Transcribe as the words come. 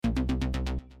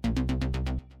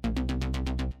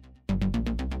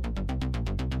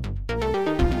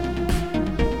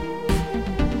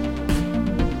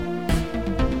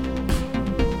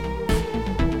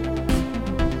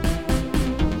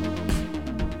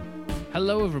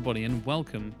Hello, everybody, and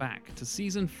welcome back to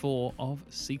Season 4 of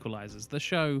Sequelizers, the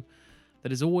show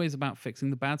that is always about fixing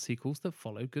the bad sequels that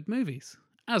follow good movies.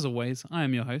 As always, I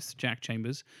am your host, Jack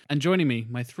Chambers, and joining me,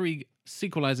 my three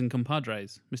sequelizing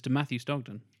compadres, Mr. Matthew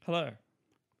Stogden, Hello.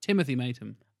 Timothy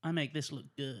Matum, I make this look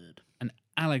good. and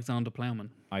Alexander Plowman.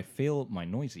 I feel my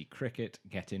noisy cricket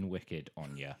getting wicked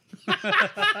on ya.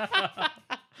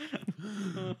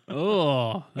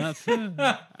 Oh, that's... I'm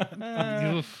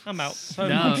out. So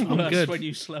No, much I'm worse good. when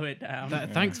you slow it down.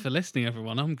 Thanks for listening,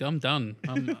 everyone. I'm done.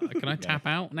 Can I tap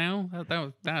out now?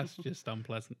 That's just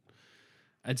unpleasant.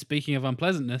 And speaking of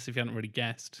unpleasantness, if you haven't already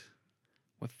guessed,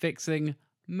 we're fixing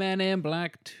Men in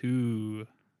Black 2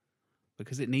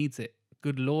 because it needs it.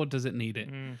 Good Lord, does it need it?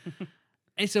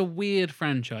 It's a weird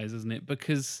franchise, isn't it?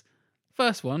 Because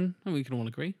first one, and we can all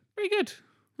agree, pretty good.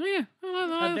 Oh yeah,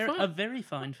 I like a very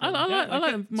fine film. I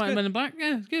like it's Men good. in Black.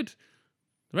 Yeah, it's good.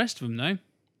 The rest of them, though,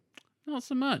 not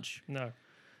so much. No.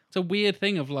 It's a weird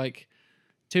thing of like,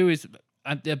 2 is,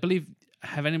 I believe,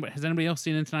 has anybody else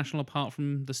seen International apart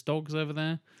from the Stogs over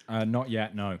there? Not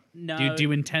yet, no. No. Do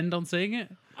you intend on seeing it?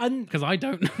 Because I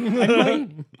don't.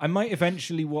 I might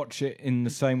eventually watch it in the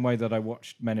same way that I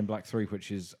watched Men in Black 3, which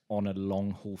is on a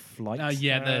long haul flight.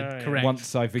 Yeah, the yeah. correct.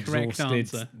 Once I've correct exhausted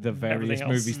answer. the various Everything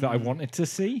else. movies that I wanted to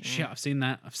see. Shit, I've seen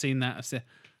that.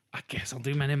 I guess I'll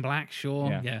do Men in Black, sure.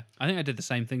 Yeah. Yeah. I think I did the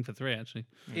same thing for 3, actually.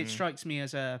 It strikes me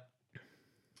as a.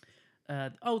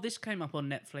 This came up on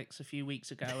Netflix a few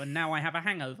weeks ago, and now I have a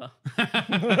hangover.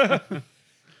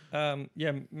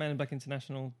 Yeah, Men in Black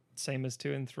International, same as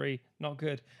 2 and 3, not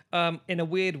good. In a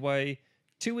weird way,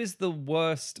 2 is the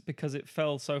worst because it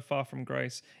fell so far from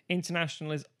grace.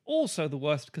 International is also the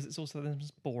worst because it's also the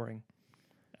most boring.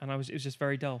 And it was just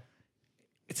very dull.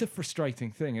 It's a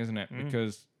frustrating thing, isn't it?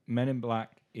 Because Men in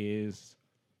Black is,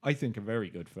 I think, a very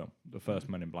good film. The first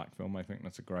Men in Black film, I think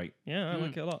that's a great... Yeah, I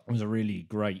like it a lot. It was a really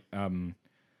great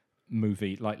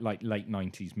movie, like late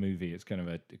 90s movie. It's kind of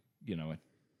a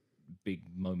big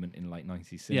moment in late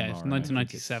 90s cinema. Yeah, it's and I think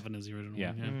 1997 as the original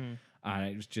yeah. one. And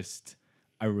it was just,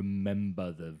 I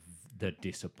remember the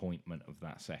disappointment of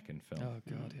that second film. Oh,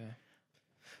 God, yeah.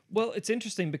 Well, it's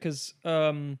interesting because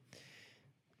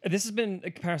this has been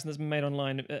a comparison that's been made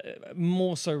online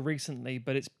more so recently,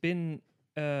 but it's been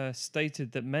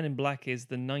stated that Men in Black is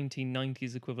the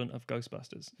 1990s equivalent of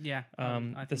Ghostbusters. Yeah. I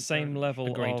The think same so. level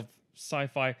Agreed. of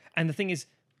sci-fi. And the thing is,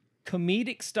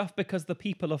 comedic stuff because the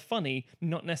people are funny,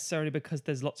 not necessarily because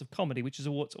there's lots of comedy, which is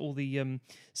what all the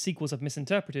sequels have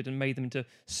misinterpreted and made them into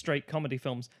straight comedy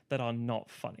films that are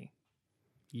not funny.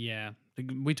 Yeah.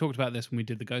 We talked about this when we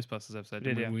did the Ghostbusters episode.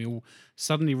 We did, We all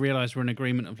suddenly realized we're in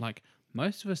agreement of like,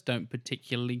 most of us don't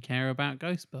particularly care about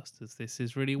Ghostbusters. This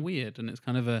is really weird. And it's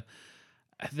kind of a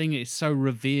thing. It's so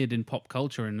revered in pop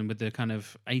culture and with the kind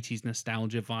of 80s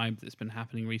nostalgia vibe that's been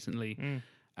happening recently.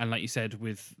 And like you said,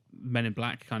 with Men in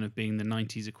Black kind of being the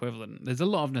 90s equivalent, there's a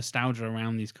lot of nostalgia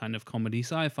around these kind of comedy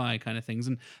sci-fi kind of things.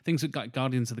 And things like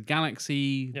Guardians of the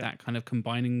Galaxy, that kind of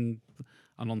combining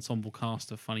an ensemble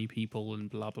cast of funny people and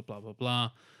blah, blah, blah, blah,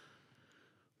 blah.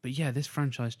 But yeah, this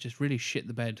franchise just really shit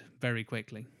the bed very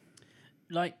quickly.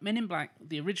 Like Men in Black,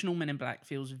 the original Men in Black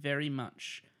feels very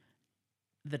much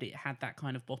that it had that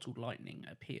kind of bottled lightning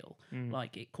appeal.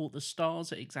 Like it caught the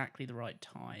stars at exactly the right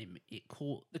time. It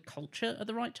caught the culture at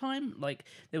the right time. Like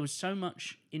there was so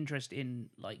much interest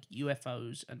in like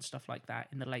UFOs and stuff like that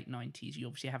in the late 90s. You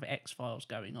obviously have X-Files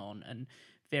going on and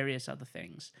various other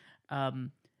things.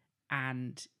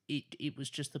 And it was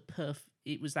just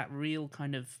it was that real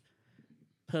kind of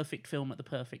perfect film at the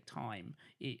perfect time.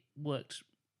 It worked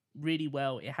really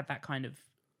well. It had that kind of,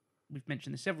 we've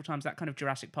mentioned this several times, that kind of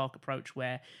Jurassic Park approach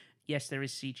where, yes, there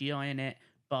is CGI in it,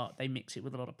 but they mix it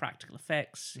with a lot of practical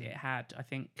effects. It had, I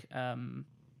think,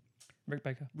 Rick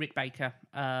Baker. Rick Baker.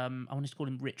 I wanted to call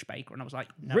him Rich Baker, and I was like,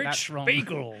 no, Rich that's wrong.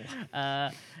 Baker.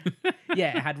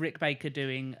 Yeah, it had Rick Baker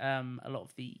doing a lot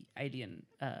of the alien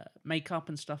makeup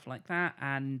and stuff like that,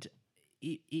 and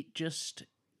it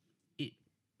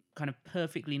kind of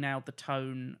perfectly nailed the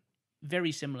tone.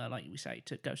 Very similar, like we say,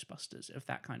 to Ghostbusters, of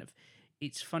that kind of,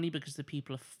 it's funny because the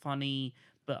people are funny,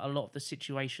 but a lot of the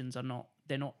situations are not,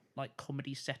 they're not like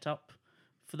comedy set up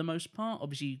for the most part.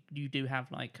 Obviously, you do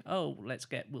have like, oh, let's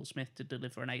get Will Smith to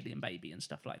deliver an alien baby and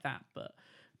stuff like that, but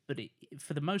it,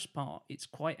 for the most part, it's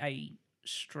quite a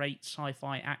straight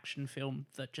sci-fi action film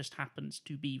that just happens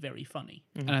to be very funny.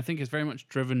 And I think it's very much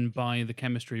driven by the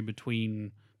chemistry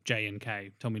between J and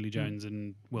K, Tommy Lee Jones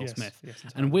and Will Yes, Smith. yes,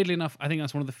 entirely. And weirdly enough, I think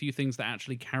that's one of the few things that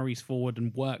actually carries forward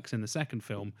and works in the second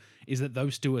film, is that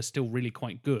those two are still really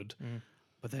quite good,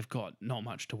 but they've got not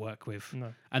much to work with.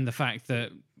 No. And the fact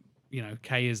that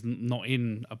Kay is not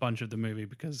in a bunch of the movie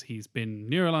because he's been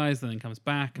neuralized and then comes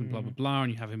back and blah blah blah,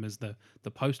 and you have him as the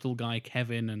postal guy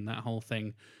Kevin and that whole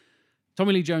thing.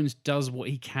 Tommy Lee Jones does what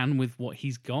he can with what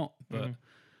he's got, but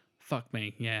fuck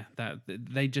me, yeah, that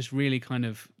they just really kind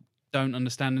of don't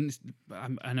understand.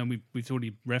 And I know we've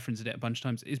already referenced it a bunch of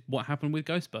times. Is what happened with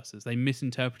Ghostbusters? They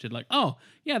misinterpreted like, oh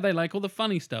yeah, they like all the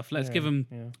funny stuff. Let's give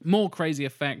them more crazy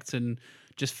effects and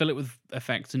just fill it with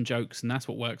effects and jokes, and that's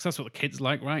what works. That's what the kids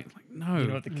like, right? Like, no, You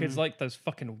know what the kids like? Those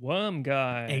fucking worm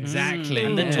guys. exactly.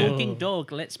 And the Yeah. talking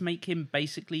dog, let's make him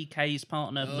basically Kay's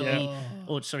partner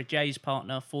Jay's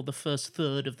partner for the first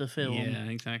third of the film. Yeah,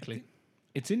 exactly.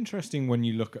 It's interesting when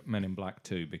you look at Men in Black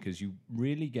 2 because you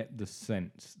really get the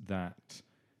sense that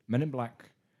Men in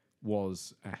Black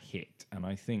was a hit, and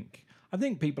I think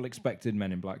people expected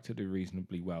Men in Black to do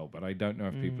reasonably well, but I don't know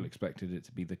if people expected it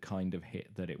to be the kind of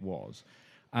hit that it was.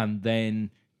 And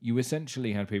then you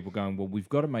essentially had people going, well, we've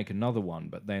got to make another one,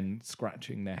 but then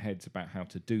scratching their heads about how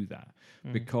to do that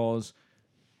because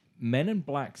Men in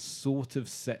Black sort of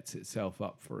sets itself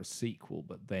up for a sequel,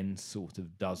 but then sort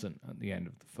of doesn't at the end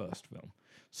of the first film.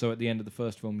 So at the end of the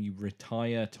first film, you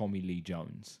retire Tommy Lee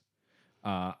Jones,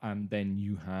 and then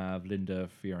you have Linda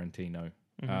Fiorentino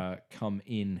come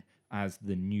in as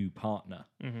the new partner.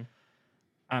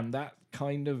 And that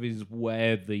kind of is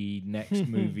where the next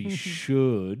movie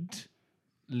should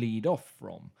lead off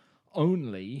from.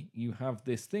 Only you have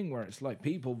this thing where it's like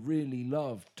people really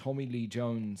love Tommy Lee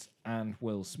Jones and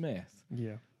Will Smith.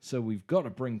 Yeah. So we've got to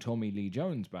bring Tommy Lee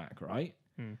Jones back, right?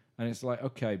 And it's like,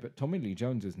 okay, but Tommy Lee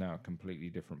Jones is now a completely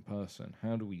different person.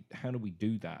 How do we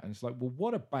do that? And it's like, well,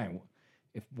 what about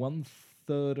if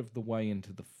 1/3 of the way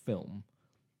into the film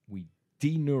we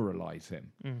deneuralize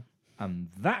him, and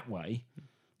that way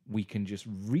we can just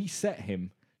reset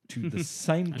him to the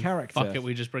same character. Fuck it,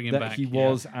 we just bring him that back. he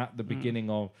was at the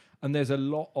beginning of. And there's a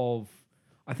lot of,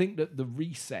 I think that the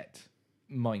reset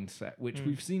mindset, which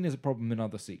we've seen as a problem in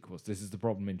other sequels. This is the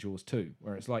problem in Jaws 2,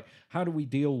 where it's like, how do we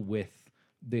deal with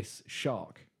this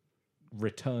shark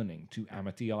returning to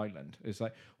Amity Island? It's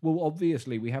like, well,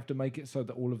 obviously we have to make it so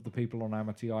that all of the people on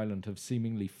Amity Island have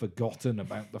seemingly forgotten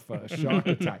about the first shark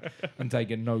attack and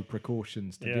taken no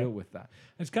precautions to deal with that.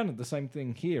 It's kind of the same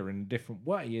thing here in a different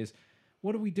way. Is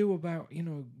what do we do about,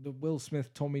 the Will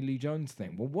Smith, Tommy Lee Jones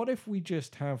thing? Well, what if we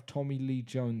just have Tommy Lee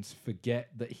Jones forget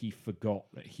that he forgot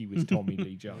that he was Tommy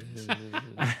Lee Jones?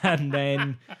 And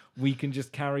then we can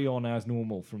just carry on as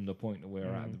normal from the point that we're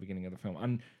at the beginning of the film.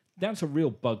 And that's a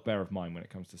real bugbear of mine when it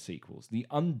comes to sequels. The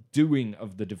undoing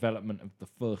of the development of the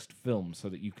first film so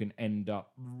that you can end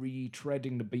up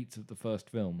retreading the beats of the first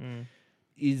film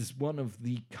is one of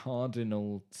the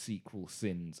cardinal sequel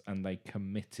sins, and they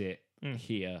commit it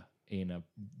here in a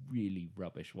really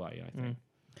rubbish way, I think.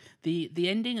 The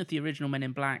ending of the original Men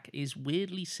in Black is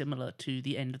weirdly similar to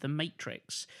the end of The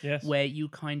Matrix, Yes. where you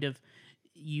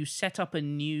set up a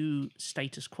new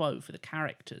status quo for the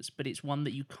characters, but it's one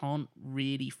that you can't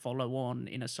really follow on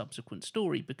in a subsequent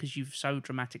story because you've so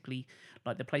dramatically,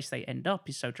 like the place they end up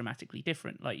is so dramatically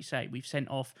different. Like you say, we've sent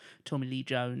off Tommy Lee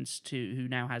Jones who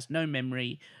now has no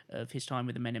memory of his time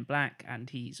with the Men in Black, and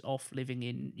he's off living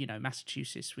in,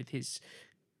 Massachusetts with his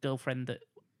girlfriend, that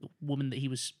woman that he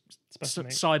was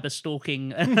cyber stalking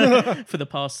for the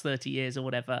past 30 years or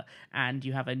whatever, and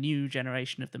you have a new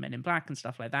generation of the Men in Black and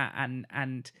stuff like that,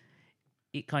 and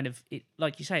it kind of,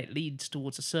 like you say, it leads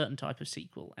towards a certain type of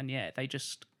sequel, and they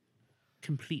just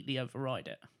completely override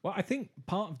it. Well, I think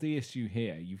part of the issue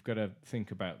here, you've got to think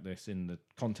about this in the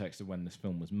context of when this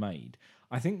film was made.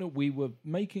 I think that we were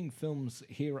making films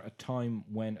here at a time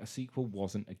when a sequel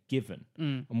wasn't a given,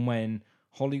 and when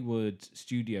Hollywood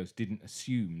studios didn't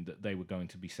assume that they were going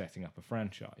to be setting up a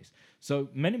franchise. So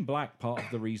Men in Black, part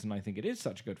of the reason I think it is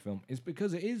such a good film is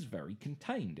because it is very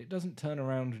contained. It doesn't turn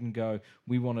around and go,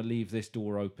 we want to leave this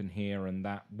door open here and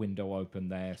that window open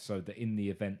there so that in the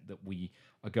event that we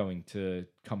are going to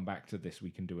come back to this,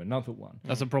 we can do another one.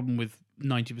 That's a problem with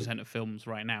 90% of films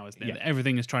right now, isn't it? Yeah.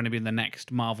 Everything is trying to be the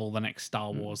next Marvel, the next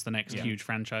Star Wars, the next huge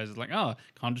franchise. It's like, can't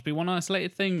just be one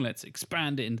isolated thing. Let's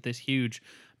expand it into this huge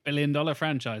billion-dollar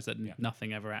franchise that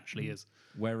nothing ever actually is.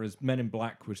 Whereas Men in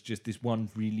Black was just this one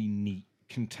really neat,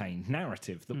 contained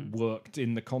narrative that worked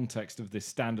in the context of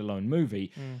this standalone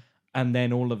movie. And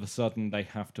then all of a sudden they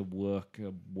have to work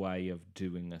a way of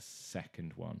doing a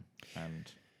second one.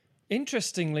 And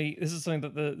interestingly, this is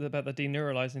something that about the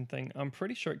deneuralizing thing. I'm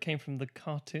pretty sure it came from the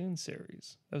cartoon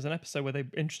series. There was an episode where they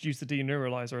introduced the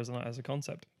deneuralizer as a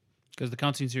concept. Because the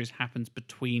cartoon series happens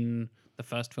between the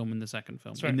first film and the second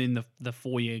film, right. and in the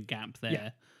 4-year gap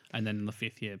there, and then in the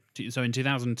 5th year. So in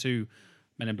 2002,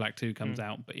 Men in Black 2 comes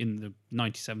out, but in the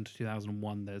 97 to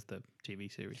 2001, there's the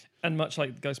TV series. And much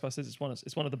like Ghostbusters,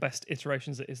 it's one of the best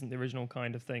iterations that isn't the original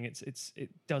kind of thing. It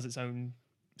does its own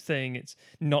thing. It's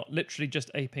not literally just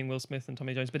aping Will Smith and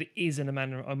Tommy Jones, but it is in a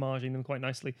manner homaging them quite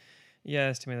nicely. Yeah,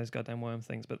 it's too many of those goddamn worm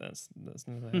things, but that's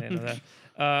neither here nor there.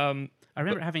 I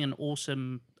remember it having an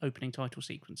awesome opening title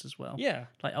sequence as well. Yeah,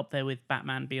 Like up there with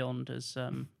Batman Beyond as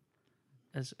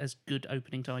good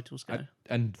opening titles go.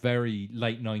 And very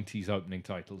late 90s opening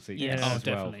title sequence Yes. Oh, as well,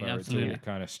 definitely, where absolutely. it's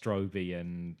all kind of stroby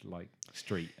and like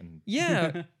street and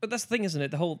yeah, but that's the thing, isn't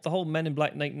it? The whole Men in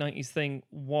Black late 90s thing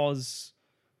was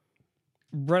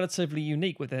relatively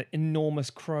unique with their enormous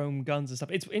chrome guns and stuff.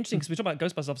 It's interesting because we talk about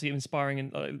Ghostbusters obviously inspiring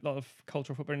and a lot of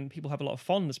cultural footprint, and people have a lot of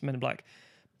fondness for Men in Black.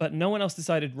 But no one else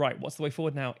decided, right, what's the way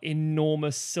forward now?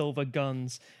 Enormous silver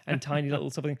guns and tiny little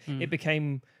something. It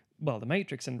became, well, The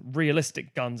Matrix and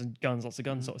realistic guns, lots of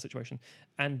guns sort of situation.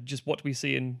 And just what we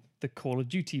see in the Call of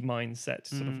Duty mindset.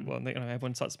 Sort of, well,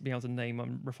 everyone starts being able to name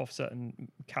and riff off certain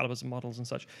calibers and models and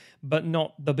such, but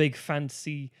not the big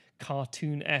fancy,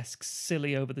 cartoon-esque,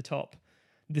 silly, over-the-top.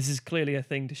 This is clearly a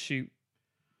thing to shoot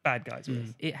bad guys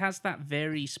with. It has that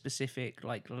very specific,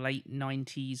 like late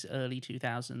 90s, early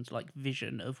 2000s, like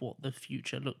vision of what the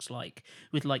future looks like,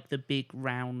 with like the big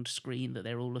round screen that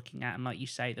they're all looking at, and like you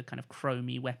say, the kind of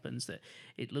chromy weapons that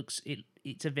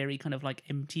it's a very kind of like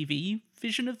MTV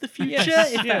vision of the future,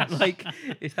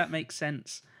 if that makes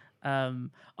sense.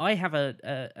 I have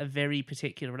a very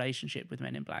particular relationship with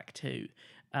Men in Black 2,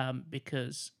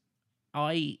 because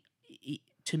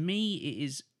to me it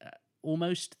is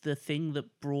almost the thing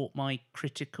that brought my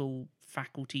critical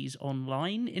faculties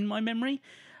online in my memory.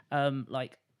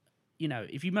 Like, you know,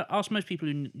 if you ask most people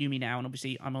who knew me now, and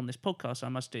obviously I'm on this podcast,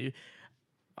 so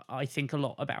I think a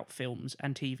lot about films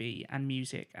and TV and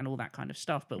music and all that kind of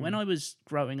stuff. But when I was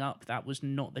growing up, that was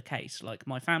not the case. Like,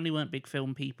 my family weren't big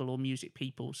film people or music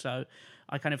people, so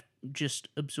I kind of just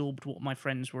absorbed what my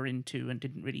friends were into and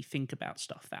didn't really think about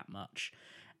stuff that much.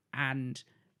 And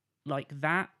like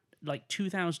that, like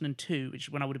 2002, which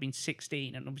is when I would have been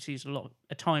 16, and obviously it's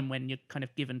a time when you're kind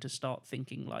of given to start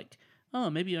thinking like, oh,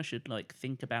 maybe I should like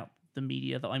think about the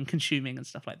media that I'm consuming and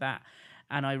stuff like that.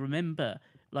 And I remember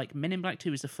like Men in Black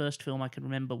 2 is the first film I can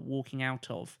remember walking out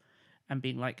of and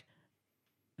being like,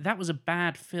 that was a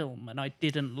bad film and I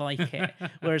didn't like it.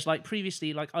 Whereas like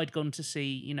previously, like I'd gone to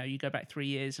see, you know, you go back 3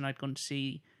 years and I'd gone to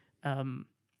see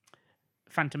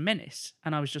Phantom Menace,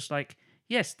 and I was just like,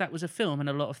 yes, that was a film and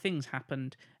a lot of things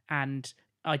happened and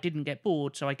I didn't get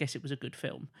bored, so I guess it was a good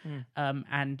film.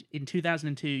 And in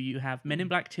 2002, you have Men in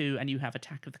Black 2 and you have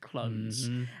Attack of the Clones.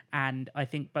 And I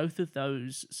think both of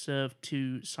those serve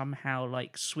to somehow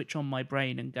like switch on my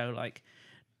brain and go like,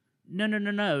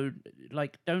 no,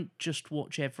 like don't just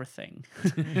watch everything.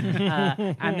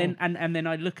 And then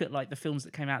I look at like the films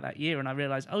that came out that year and I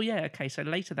realize, oh yeah, okay, so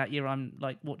later that year I'm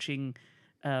like watching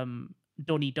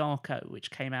Donnie Darko,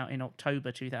 which came out in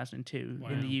October 2002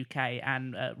 in the UK,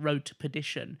 and Road to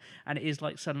Perdition, and it is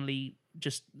like suddenly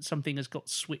just something has got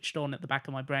switched on at the back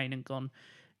of my brain and gone,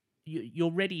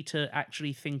 you're ready to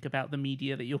actually think about the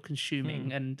media that you're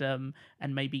consuming and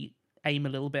maybe aim a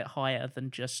little bit higher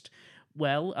than just,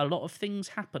 well, a lot of things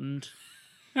happened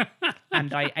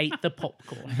and I ate the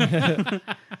popcorn.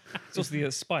 It's also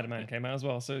the Spider-Man came out as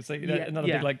well, so it's like another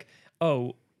big like,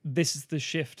 oh, this is the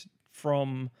shift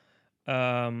from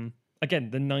again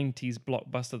the 90s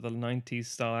blockbuster, the 90s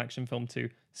style action film, to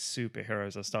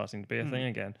superheroes are starting to be a thing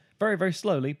again, very very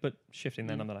slowly but shifting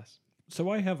there nonetheless. So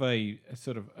I have a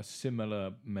sort of a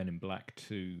similar Men in Black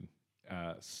 2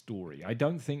 story. I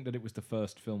don't think that it was the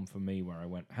first film for me where I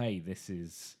went, hey, this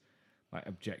is like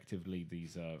objectively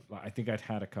these are like, I think I'd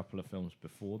had a couple of films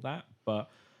before that, but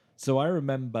so I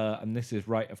remember, and this is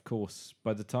right, of course,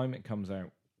 by the time it comes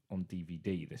out on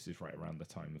DVD, this is right around the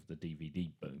time of the DVD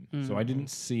boom. So I didn't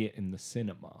see it in the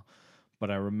cinema,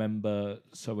 but I remember,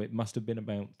 so it must have been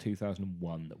about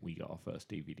 2001 that we got our first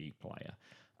DVD player.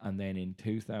 And then in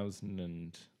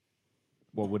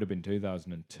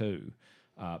 2002,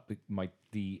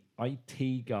 the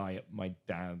IT guy at my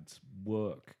dad's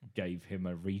work gave him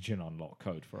a region unlock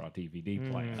code for our DVD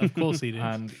player. Of course he did.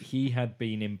 And he had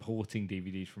been importing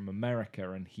DVDs from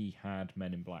America, and he had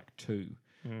Men in Black 2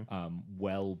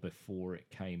 well before it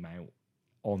came out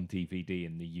on DVD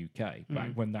in the UK, back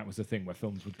when that was a thing where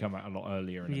films would come out a lot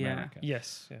earlier in America.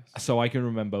 Yes. So I can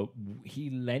remember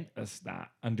he lent us that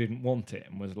and didn't want it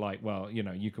and was like, well, you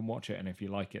know, you can watch it and if you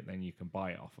like it, then you can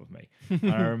buy it off of me.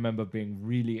 And I remember being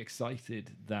really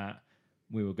excited that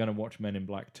we were going to watch Men in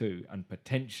Black 2 and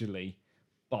potentially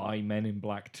buy Men in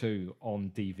Black 2 on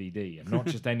DVD, and not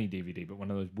just any DVD, but one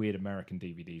of those weird American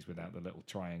DVDs without the little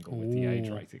triangle with the age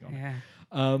rating on it.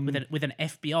 Yeah. With an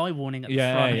FBI warning at the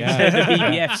Yeah, front. yeah. The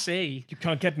BBFC. You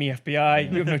can't get me,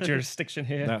 FBI. You have no jurisdiction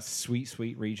here. That's sweet,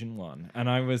 sweet Region 1. And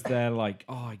I was there like,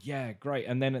 oh, yeah, great.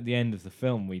 And then at the end of the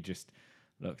film, we just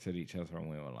looked at each other and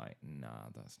we were like, nah,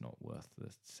 that's not worth the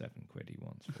 £7 he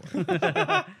wants for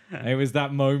it. It was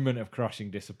that moment of crushing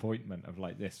disappointment of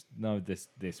like, this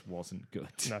wasn't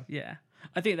good. No. Yeah,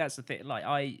 I think that's the thing. Like,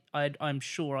 I'm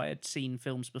sure I had seen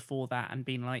films before that and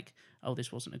been like, oh,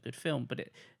 this wasn't a good film. But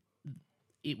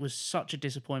it was such a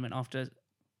disappointment after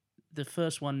the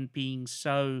first one being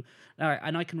so...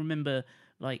 and I can remember,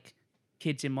 like,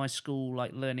 kids in my school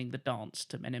like learning the dance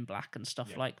to Men in Black and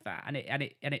stuff like that, and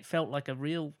it felt like a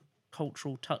real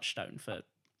cultural touchstone for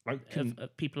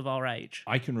people of our age.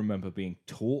 I can remember being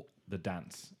taught the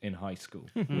dance in high school.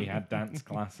 We had dance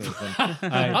classes.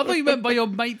 And, I thought you meant by your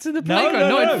mates in the playground,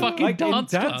 not in fucking like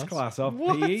dance in dance class. class. Our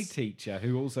PE teacher,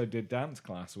 who also did dance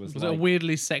class, was Was like, it a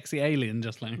weirdly sexy alien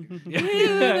just like...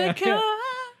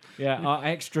 yeah, our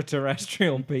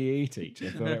extraterrestrial PE teacher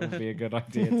thought it would be a good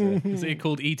idea to. Is it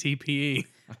called ETPE?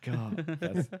 Oh, God,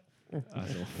 that's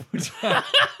awful.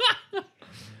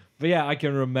 But yeah, I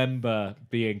can remember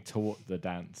being taught the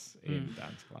dance in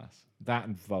dance class. That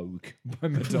and Vogue by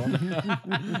Madonna.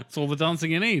 That's all the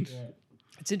dancing you need. Yeah.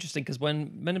 It's interesting because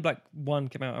when Men in Black 1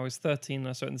 came out, I was 13 and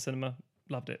I saw it in the cinema.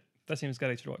 Loved it. 13 was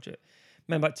scared to watch it.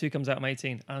 Men in Black 2 comes out, I'm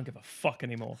 18. I don't give a fuck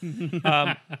anymore.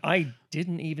 I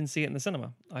didn't even see it in the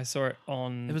cinema. I saw it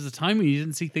on... There was a time when you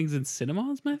didn't see things in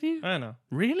cinemas, Matthew? I don't know.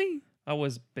 Really? I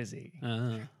was busy.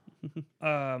 Ah.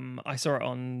 I saw it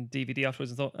on DVD afterwards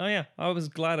and thought, oh yeah, I was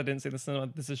glad I didn't see it in the cinema.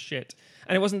 This is shit.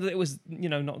 And it wasn't that it was,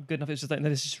 not good enough. It's just like, no,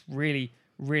 this is really,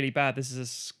 really bad. This is a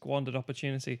squandered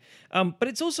opportunity. But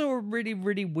it's also a really,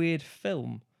 really weird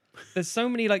film. There's so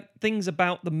many like things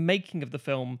about the making of the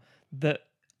film that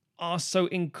are so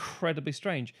incredibly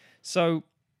strange. So,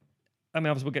 I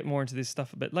mean, obviously we'll get more into this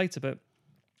stuff a bit later, but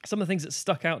some of the things that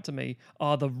stuck out to me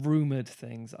are the rumored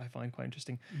things I find quite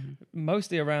interesting,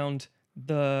 mostly around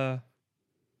the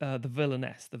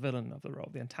villainess, the villain of the role,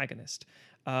 the antagonist,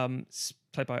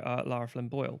 played by Lara Flynn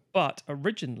Boyle, but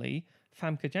originally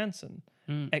Famke Janssen,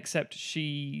 except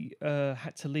she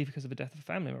had to leave because of the death of a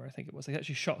family member, I think it was. They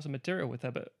actually shot some material with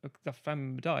her, but the family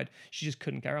member died. She just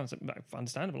couldn't carry on. So,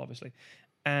 understandable, obviously.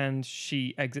 And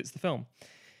she exits the film.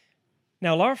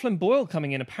 Now, Lara Flynn Boyle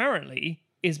coming in apparently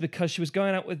is because she was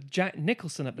going out with Jack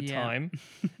Nicholson at the time,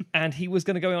 and he was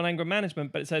going to go on anger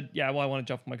management, but it said, yeah, well, I want a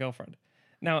job for my girlfriend.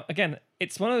 Now, again,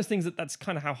 it's one of those things that's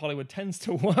kind of how Hollywood tends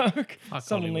to work.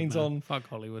 Someone leans on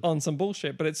Hollywood on some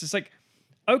bullshit, but it's just like,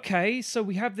 okay, so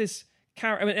we have this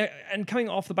character, I mean, and coming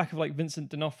off the back of like Vincent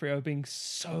D'Onofrio being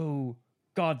so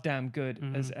goddamn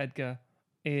good as Edgar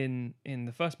in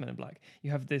the first Men in Black, you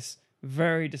have this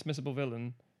very dismissible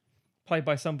villain played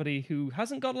by somebody who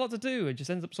hasn't got a lot to do and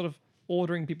just ends up sort of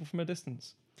ordering people from a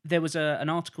distance. There was an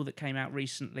article that came out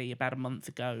recently, about a month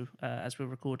ago, as we're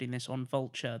recording this, on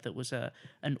Vulture, that was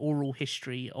an oral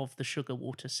history of the sugar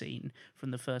water scene from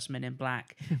the first Men in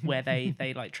Black, where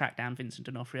they like tracked down Vincent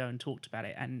D'Onofrio and talked about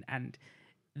it, and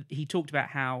he talked about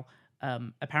how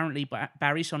apparently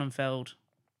Barry Sonnenfeld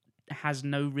has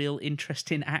no real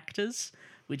interest in actors,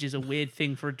 which is a weird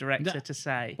thing for a director to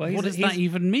say. Well, what does that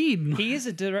even mean? He is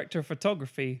a director of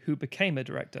photography who became a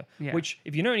director, which,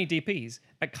 if you know any DPs,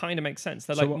 that kind of makes sense.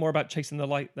 They're like more about chasing the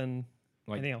light than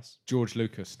anything else. George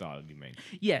Lucas style, you mean?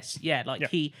 Yes, yeah. Like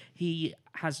he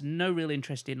has no real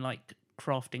interest in like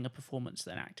crafting a performance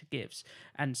that an actor gives.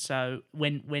 And so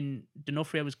when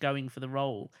D'Onofrio was going for the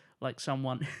role, like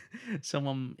someone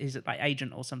his like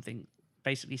agent or something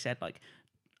basically said like,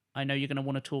 I know you're going to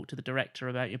want to talk to the director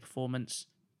about your performance.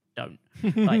 Don't.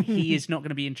 Like, he is not going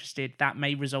to be interested. That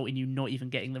may result in you not even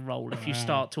getting the role if you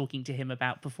start talking to him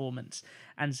about performance.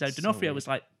 And so D'Onofrio was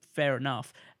like, fair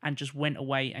enough, and just went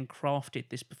away and crafted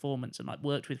this performance and like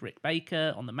worked with Rick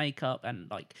Baker on the makeup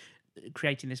and like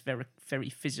creating this very, very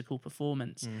physical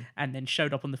performance, and then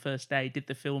showed up on the first day, did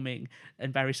the filming,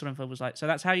 and Barry Sonnenfeld was like, so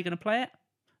that's how you're going to play it?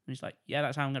 And he's like, yeah,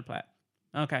 that's how I'm going to play it.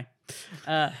 Okay.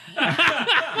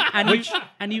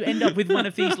 And you end up with one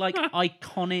of these like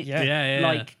iconic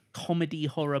like comedy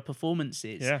horror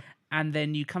performances. Yeah. And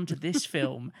then you come to this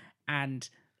film and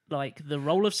like the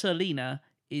role of Selena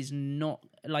is not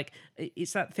like,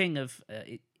 it's that thing of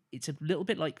it's a little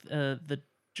bit like the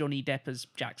Johnny Depp as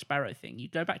Jack Sparrow thing. You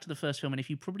go back to the first film and if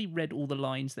you probably read all the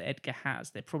lines that Edgar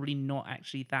has, they're probably not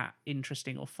actually that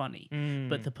interesting or funny,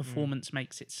 but the performance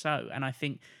makes it so. And I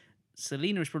think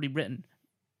Selena is probably written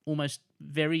almost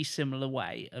very similar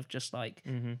way of just like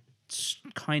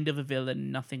kind of a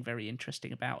villain, nothing very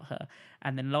interesting about her.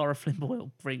 And then Lara Flynn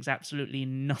Boyle brings absolutely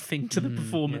nothing to the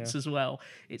performance as well.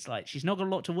 It's like she's not got a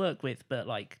lot to work with, but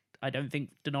like I don't think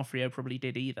D'Onofrio probably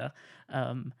did either.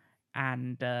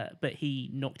 But he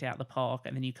knocked it out of the park.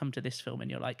 And then you come to this film and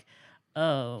you're like,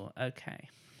 oh, okay.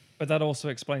 But that also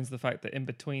explains the fact that in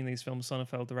between these films,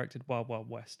 Sonnenfeld directed Wild Wild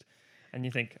West. And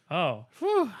you think, oh,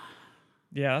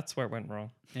 yeah, that's where it went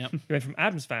wrong. Yep. You went from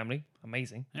Addams Family,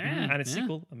 amazing, and its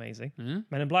sequel, amazing.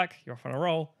 Men in Black, you're off on a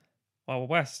roll. Wild Wild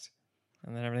West,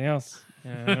 and then everything else.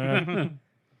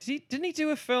 Didn't he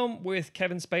do a film with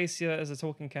Kevin Spacey as a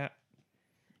talking cat?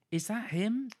 Is that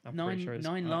him? I'm pretty sure it's-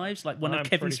 Nine Lives? Like one I'm of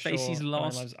Kevin pretty sure Spacey's Nine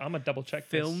last Lives. I'm a double check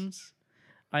films.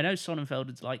 I know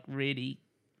Sonnenfeld is like really,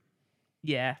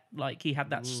 like he had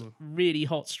that really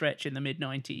hot stretch in the mid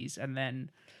 90s, and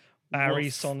then Barry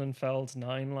woof, Sonnenfeld's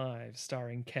 9 Lives,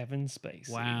 starring Kevin Spacey.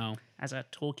 Wow. as a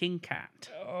talking cat.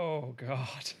 Oh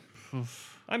God,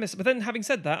 I miss it. But then, having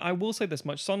said that, I will say this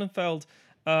much: Sonnenfeld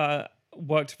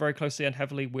worked very closely and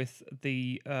heavily with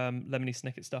the Lemony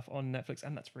Snicket stuff on Netflix,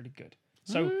 and that's really good.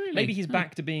 So really? maybe he's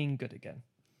back to being good again,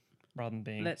 rather than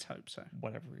being Let's hope so.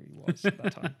 whatever he was at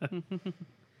that time.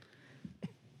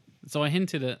 So I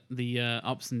hinted at the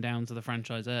ups and downs of the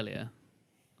franchise earlier.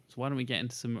 So why don't we get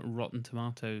into some Rotten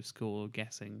Tomato score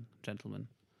guessing, gentlemen?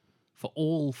 For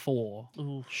all 4.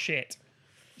 Ooh, Shit.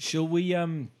 Shall we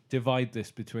divide this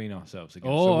between ourselves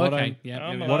again? Oh, what okay. I'm, Yeah.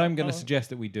 I'm yeah, a- what I'm going Oh. to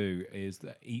suggest that we do is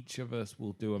that each of us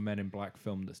will do a Men in Black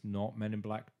film that's not Men in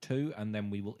Black 2, and then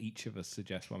we will each of us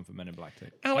suggest one for Men in Black 2.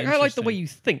 Alec, I like the way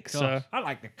Interesting. you think, sir. I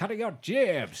like the cut of your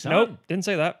jib, son. Nope, didn't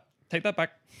say that. Take that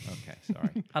back. Okay,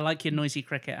 sorry. I like your noisy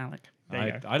cricket, Alec. There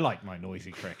you go. I like my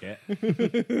noisy cricket.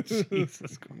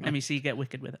 Let me see you get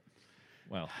wicked with it.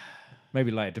 Well,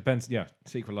 maybe later. Depends. Yeah,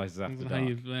 sequelizes after How dark.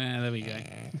 you- there we go.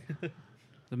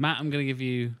 So Matt, I'm going to give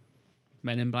you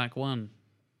Men in Black 1.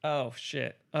 Oh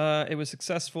shit! It was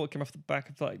successful. It came off the back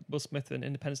of like Will Smith in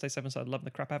Independence Day 7, so I loved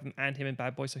the crap out of him, and him in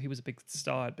Bad Boy, so he was a big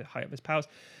star, a bit high up his powers.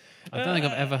 I don't think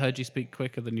I've ever heard you speak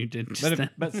quicker than you did just then.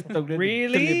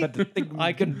 Really?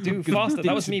 I can do faster.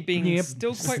 That was me being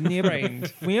still quite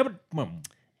refrained.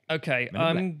 Okay, in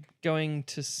I'm going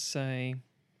to say.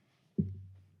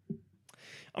 I'm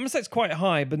going to say it's quite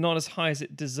high, but not as high as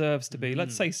it deserves to be.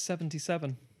 Let's say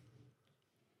 77.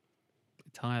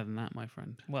 It's higher than that, my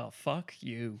friend. Well, fuck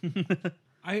you.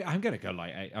 I'm gonna go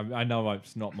like 8. I know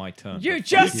it's not my turn. You but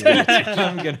just fuck you. said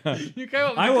I'm gonna. You go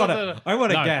up I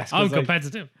want to guess. I'm 'cause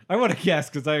competitive. I want to guess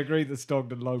because I agree that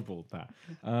Stogden lowballed that.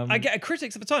 I get a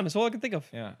critics at the time. That's all I can think of.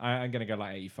 Yeah, I'm gonna go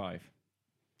like 85.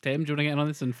 Tim, do you want to get in on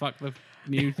this and fuck the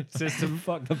new system?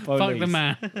 Fuck the police. Fuck the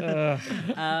man.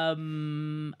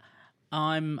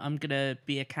 I'm gonna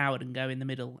be a coward and go in the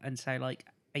middle and say like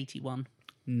 81.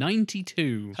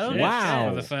 92. Oh, Wow.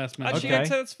 For the first match. Actually, Okay. I'd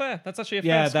say that's fair. That's actually a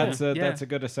Yeah, fair score. that's a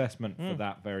good assessment for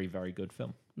that very, very good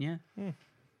film. Yeah.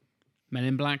 Men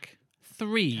in Black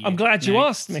 3. I'm glad you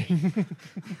Next. asked me.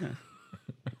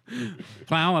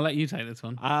 Plow, I'll let you take this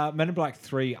one. Men in Black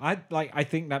 3. I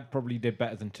think that probably did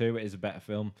better than 2. It is a better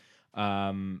film.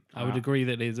 I would agree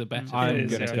that it is a better I'm film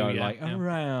is, gonna than go two, yeah, like yeah.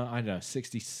 around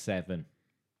 67.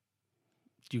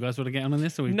 Do you guys want to get on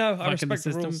this? Or we No, I fucking respect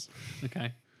the rules.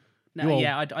 Okay. No, You're-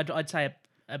 yeah, I'd say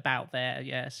about there.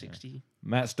 Yeah, 60.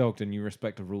 Matt Stogden, you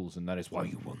respect the rules, and that is why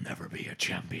you will never be a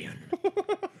champion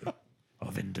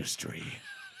of industry.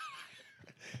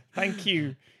 Thank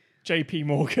you, JP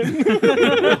Morgan.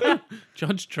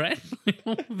 Judge Dredd?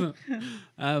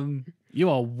 You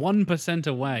are 1%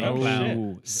 away. Oh,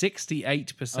 Plow. shit.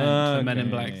 68% for Men in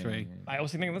Black Okay. 3. I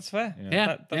also think that's fair.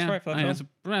 Yeah, That's right for that I film. think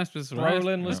that's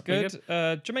Brolin was pretty good.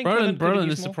 Jermaine Brolin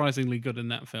Clement is surprisingly good in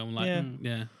that film. Like,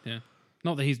 Yeah. yeah.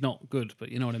 Not that he's not good,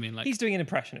 but you know what I mean. Like, He's doing an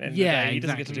impression. At the end Yeah, of the day. He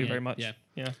doesn't get to exactly, do very yeah, much. yeah.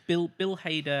 Yeah. Bill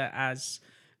Hader as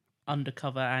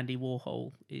undercover Andy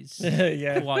Warhol is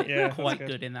Yeah, quite yeah, that's quite good.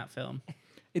 good in that film.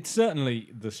 It's certainly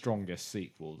the strongest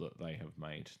sequel that they have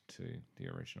made to the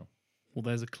original. well,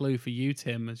 there's a clue for you,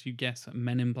 Tim, as you guess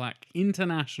Men in Black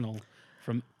International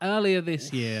from earlier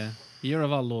this year, year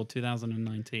of our Lord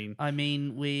 2019. I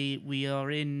mean, we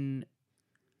are in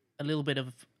a little bit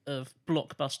of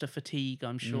blockbuster fatigue,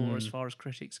 I'm sure, as far as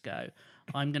critics go.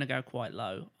 I'm going to go quite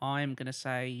low. I'm going to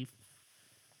say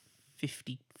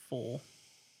 54.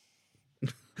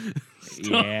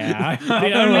 Yeah,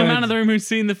 The only man in the room who's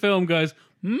seen the film goes,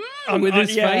 with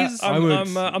his face.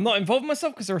 I'm not involved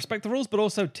myself because I respect the rules, but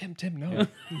also Tim, no.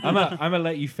 I'm gonna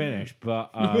let you finish,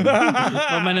 but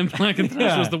But Men in Black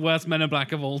International was the worst Men in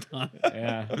Black of all time.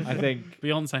 yeah, I think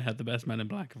Beyonce had the best Men in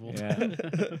Black of all time.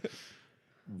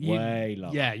 yeah, way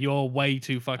low. Yeah, you're way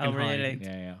too fucking Oh, high. really?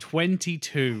 yeah.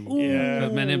 22 Yeah.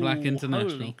 for Men in Black Ooh, International.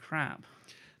 Holy crap.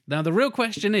 Now, the real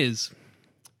question is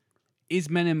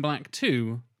Men in Black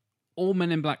 2 or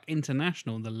Men in Black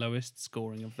International the lowest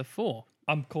scoring of the four?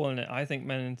 I'm calling it. I think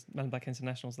Men in Black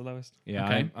International is the lowest. Yeah,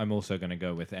 Okay. I'm also going to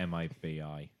go with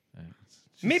MIBI.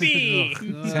 Maybe.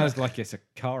 Sounds like it's a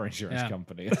car insurance Yeah.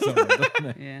 company or something, doesn't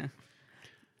it? Yeah.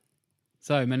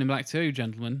 So, Men in Black 2,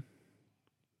 gentlemen.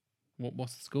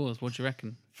 What's the scores? What do you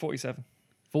reckon? 47.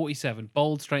 47.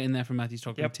 Bold straight in there from Matthew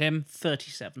Stockton. Yep. Tim,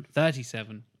 37.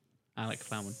 37. Alec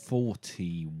Plowman.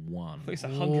 41. It's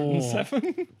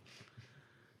 107.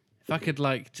 If I could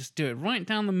just do it right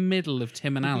down the middle of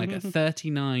Tim and Alec at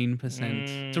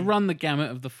 39%. To run the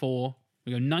gamut of the four,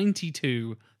 we go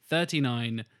 92,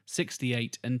 39,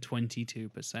 68, and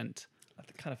 22%.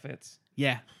 That kind of fits.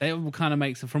 Yeah, it will kind of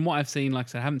make some. From what I've seen, like I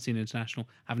said, I haven't seen International.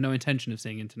 Have no intention of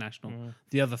seeing International.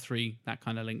 The other three, that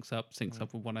kind of syncs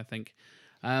up with what I think.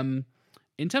 In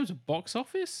terms of box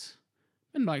office,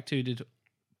 Men in Black 2 did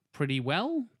pretty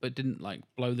well, but didn't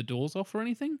blow the doors off or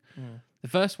anything. The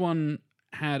first one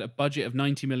had a budget of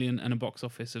 90 million and a box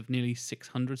office of nearly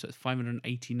 600, so it's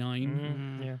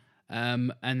 589. Yeah.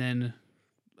 And then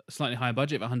a slightly higher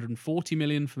budget of 140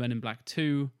 million for Men in Black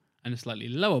 2 and a slightly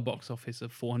lower box office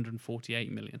of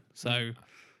 448 million. So,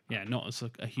 yeah, not as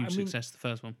a huge success as the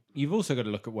first one. You've also got to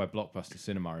look at where Blockbuster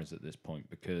Cinema is at this point,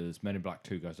 because Men in Black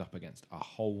 2 goes up against a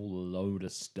whole load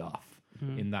of stuff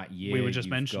in that year. We were just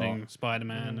You've mentioning got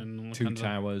Spider-Man and all Two kinds of-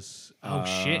 Towers. Oh,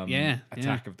 shit, yeah,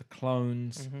 Attack of the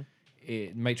Clones.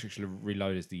 Matrix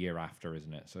Reload is the year after,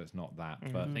 isn't it? So it's not that.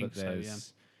 But think so,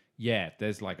 there's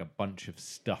there's a bunch of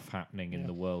stuff happening in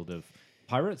the world of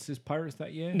Pirates. Is Pirates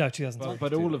that year? No, 2012.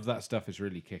 But all of that stuff is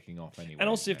really kicking off anyway. And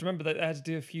also, you have to remember that they had to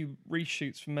do a few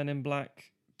reshoots for Men in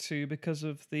Black 2 because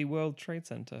of the World Trade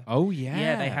Center. Oh, yeah.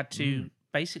 Yeah, they had to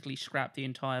basically scrap the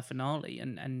entire finale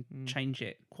and change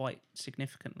it quite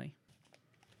significantly.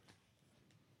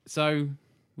 So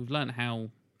we've learned how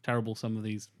terrible some of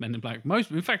these Men in Black, most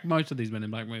of these Men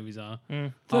in Black movies are.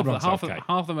 Third one's Half okay.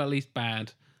 of them are at least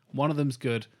bad. One of them's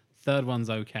good. Third one's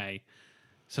okay.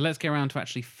 So let's get around to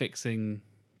actually fixing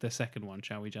the second one,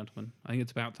 shall we, gentlemen? I think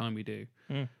it's about time we do.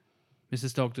 Mr.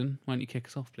 Stogden, why don't you kick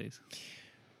us off, please?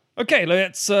 Okay,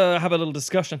 let's have a little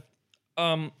discussion.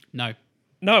 No.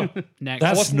 No, Next.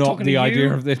 That's wasn't not talking the to idea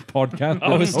you. of this podcast.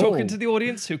 I was at all. talking to the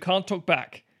audience who can't talk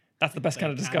back. That's the best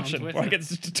kind of They can on discussion, Twitter. where I get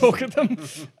to talk at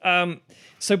them.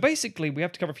 So basically, we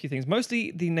have to cover a few things, mostly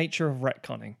the nature of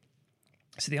retconning.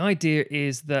 So the idea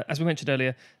is that, as we mentioned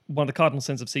earlier, one of the cardinal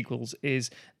sins of sequels is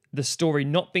the story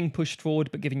not being pushed forward,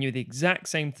 but giving you the exact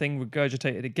same thing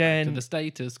regurgitated again. To the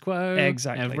status quo.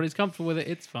 Exactly. Everybody's comfortable with it.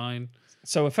 It's fine.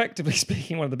 So effectively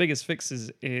speaking, one of the biggest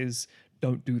fixes is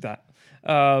don't do that.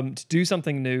 To do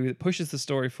something new that pushes the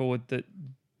story forward, that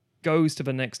goes to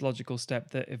the next logical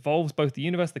step, that evolves both the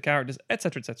universe, the characters,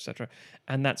 etc., etc., etc.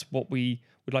 And that's what we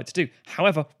would like to do.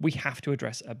 However, we have to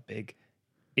address a big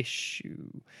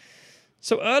issue.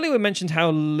 So earlier we mentioned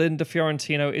how Linda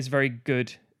Fiorentino is very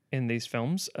good in these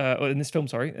films, or in this film,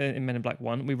 in Men in Black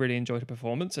 1. We really enjoyed her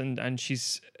performance, and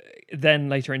she's then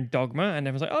later in Dogma, and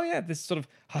everyone's like, oh yeah, this sort of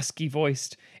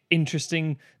husky-voiced,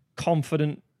 interesting,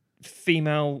 confident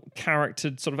female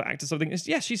character sort of actor sort of thing.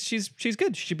 Yeah, she's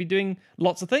good. She should be doing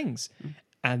lots of things.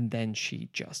 And then she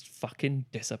just fucking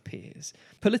disappears.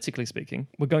 Politically speaking,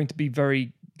 we're going to be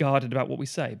very guarded about what we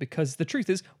say, because the truth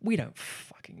is we don't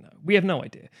fucking know. We have no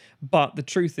idea. But the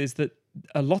truth is that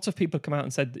a lot of people have come out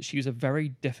and said that she was a very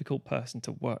difficult person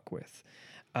to work with.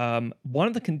 One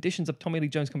of the conditions of Tommy Lee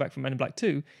Jones come back from Men in Black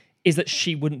 2 is that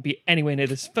she wouldn't be anywhere near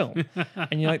this film.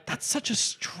 And you're like, that's such a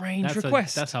strange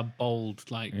request. That's a bold,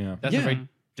 that's a Yeah. very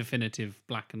definitive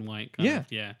black and white kind of.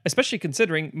 Yeah. Especially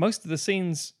considering most of the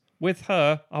scenes with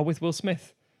her are with Will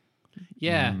Smith.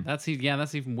 Yeah, that's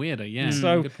even weirder. Yeah,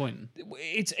 So- good point.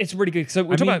 It's really good. So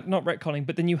we're talking about not retconning,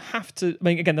 but then you have to. I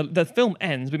mean, again, the film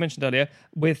ends. We mentioned earlier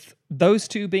with those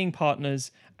two being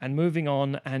partners and moving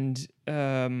on, and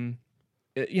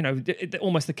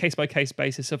almost the case by case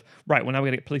basis of right. Well, now we're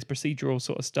gonna get police procedural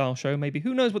sort of style show. Maybe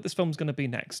who knows what this film's going to be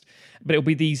next? But it'll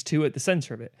be these two at the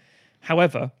center of it.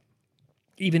 However,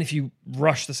 even if you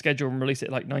rush the schedule and release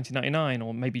it like 1999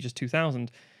 or maybe just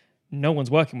 2000. No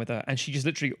one's working with her, and she just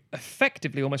literally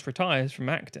effectively almost retires from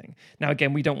acting. Now,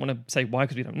 again, we don't want to say why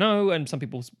because we don't know, and some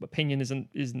people's opinion isn't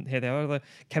here. There, other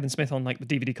Kevin Smith on like the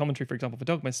DVD commentary, for example, for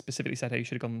Dogma specifically said, "Hey, you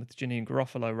should have gone with Janine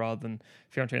Garofalo rather than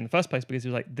Fiorentino in the first place," because he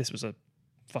was like, "This was a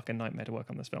fucking nightmare to work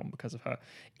on this film because of her."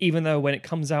 Even though when it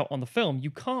comes out on the film, you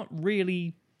can't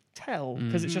really tell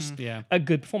because it's just a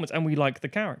good performance, and we like the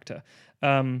character.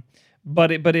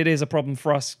 But it is a problem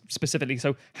for us specifically.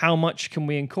 So how much can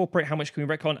we incorporate? How much can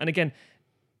we retcon? And again,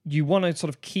 you want to sort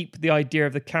of keep the idea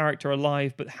of the character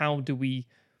alive, but how do we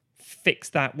fix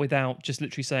that without just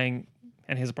literally saying,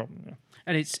 and here's a problem. Yeah.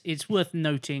 And it's worth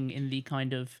noting in the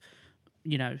kind of,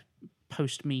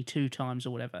 post Me Too times or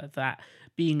whatever, that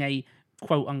being a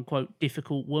quote unquote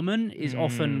difficult woman is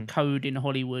often code in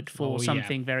Hollywood for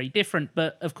something very different.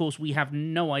 But of course, we have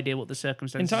no idea what the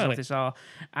circumstances of this are.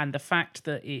 And the fact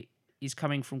that it is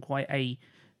coming from quite a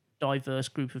diverse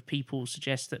group of people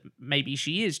suggests that maybe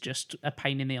she is just a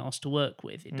pain in the ass to work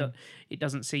with. It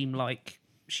doesn't seem like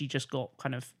she just got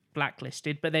kind of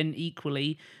blacklisted. But then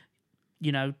equally,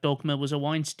 Dogma was a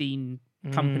Weinstein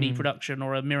company production,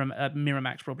 or a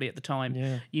Miramax probably at the time.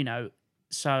 Yeah.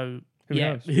 So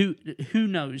knows? Who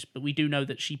knows? But we do know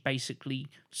that she basically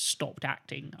stopped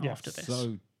acting after this.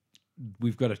 So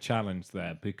we've got a challenge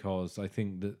there, because I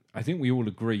think we all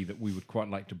agree that we would quite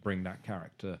like to bring that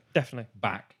character Definitely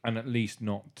back, and at least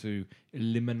not to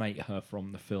eliminate her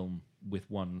from the film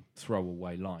with one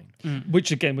throwaway line.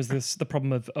 Which again was the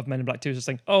problem of Men in Black 2, is just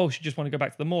saying, oh, she just want to go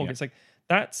back to the morgue. Yeah. It's like,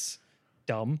 that's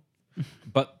dumb.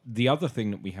 But the other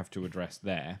thing that we have to address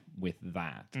there with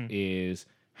that is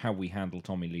how we handle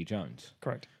Tommy Lee Jones.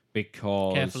 Correct.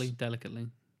 Because Carefully, delicately,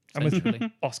 And with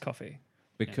sensually. Boss Coffee.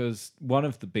 Because one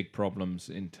of the big problems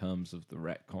in terms of the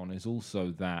retcon is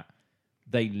also that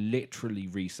they literally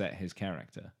reset his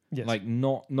character. Yes. Like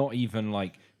not even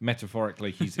like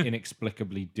metaphorically, he's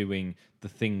inexplicably doing the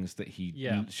things that he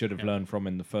should have learned from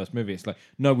in the first movie. It's like,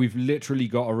 no, we've literally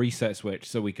got a reset switch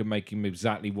so we can make him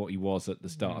exactly what he was at the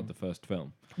start of the first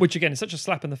film. Which again is such a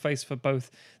slap in the face for both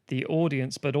the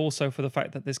audience, but also for the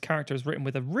fact that this character is written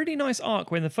with a really nice arc.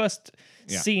 Where in the first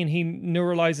scene he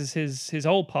neuralizes his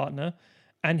old partner,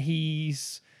 and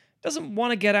he's doesn't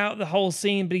want to get out of the whole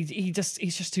scene, but he's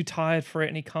just too tired for it,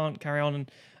 and he can't carry on.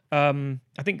 And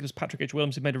I think it was Patrick H.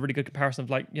 Williams who made a really good comparison of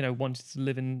like, wanting to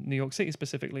live in New York City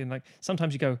specifically, and like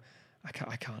sometimes you go, I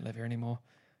can't live here anymore.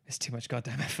 It's too much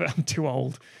goddamn effort. I'm too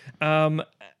old.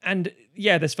 And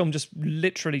yeah, this film just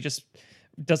literally just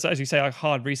does, as you say, a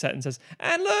hard reset and says,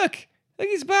 and look,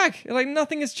 he's back. Like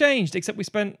nothing has changed, except we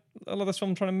spent a lot of this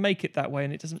film trying to make it that way,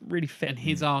 and it doesn't really fit. And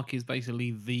his arc is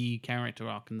basically the character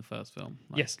arc in the first film.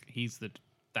 Like, Yes.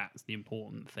 That's the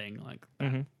important thing. Like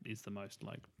that is the most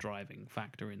like driving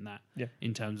factor in that. Yeah.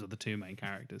 In terms of the two main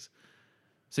characters.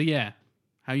 So yeah,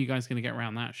 how are you guys going to get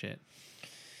around that shit?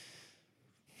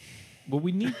 Well,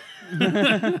 we need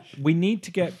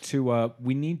to get to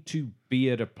we need to be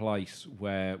at a place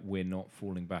where we're not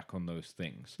falling back on those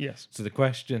things. Yes. So the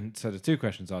two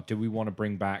questions are: do we want to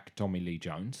bring back Tommy Lee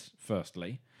Jones,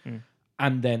 firstly?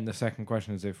 And then the second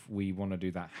question is, if we want to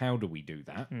do that, how do we do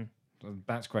that? So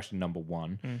that's question number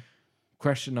one.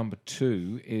 Question number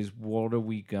two is, what are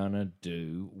we gonna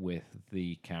do with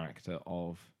the character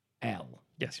of Elle?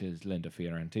 Yes. Which is Linda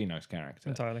Fiorentino's character.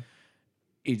 Entirely.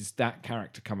 Is that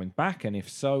character coming back? And if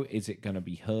so, is it going to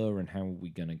be her? And how are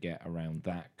we going to get around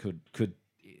that? Could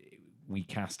we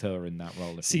cast her in that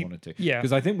role if we wanted to? Yeah.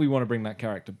 Because I think we want to bring that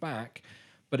character back,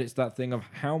 but it's that thing of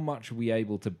how much are we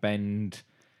able to bend.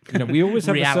 We always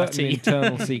have a certain Reality.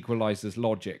 internal sequelizer's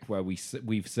logic where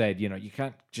we've said, you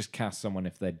can't just cast someone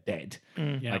if they're dead.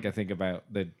 Yeah. Like I think about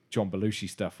the John Belushi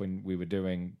stuff when we were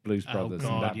doing Blues Brothers, and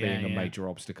God, that yeah, being a yeah. major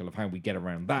obstacle of how we get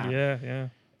around that. Yeah.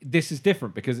 This is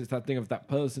different because it's that thing of that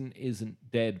person isn't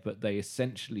dead, but they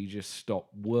essentially just stop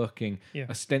working,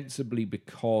 ostensibly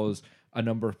because a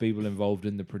number of people involved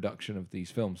in the production of these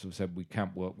films have said we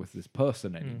can't work with this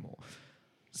person anymore.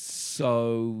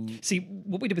 So See,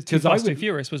 what we did with Too Fast, Too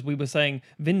Furious was we were saying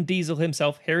Vin Diesel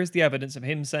himself, here is the evidence of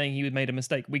him saying he had made a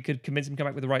mistake. We could convince him to come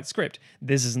back with the right script.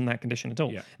 This isn't that condition at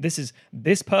all. Yeah.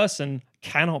 This person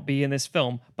cannot be in this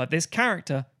film, but this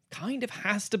character kind of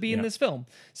has to be in this film.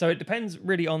 So it depends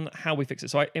really on how we fix it.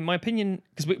 So in my opinion,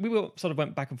 because we sort of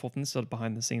went back and forth, and this is sort of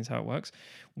behind the scenes how it works.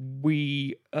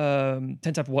 We tend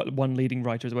to have one leading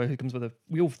writer as well who comes with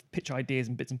we all pitch ideas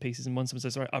and bits and pieces, and one someone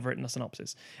says, "All right, I've written a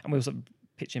synopsis," and we all sort of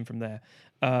pitch in from there.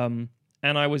 And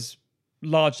I was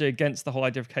largely against the whole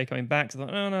idea of Kay coming back. So I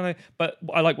thought, no. But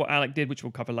I like what Alec did, which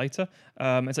we'll cover later.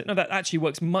 It's like, no, that actually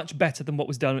works much better than what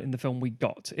was done in the film we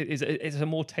got. It's a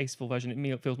more tasteful version.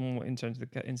 It feels more into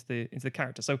the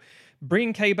character. So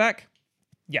bringing Kay back,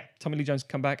 Tommy Lee Jones can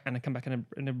come back and come back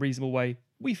in a reasonable way,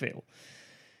 we feel.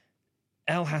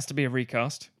 Elle has to be a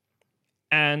recast,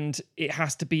 and it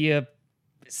has to be a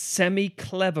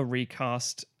semi-clever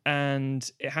recast,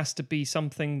 and it has to be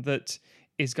something that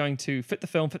is going to fit the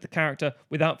film, fit the character,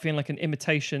 without feeling like an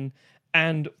imitation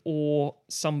and or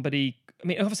somebody. I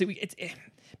mean, obviously,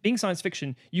 being science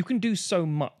fiction, you can do so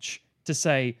much to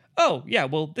say, oh, yeah,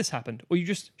 well, this happened. Or you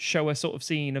just show a sort of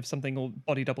scene of something or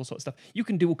body double sort of stuff. You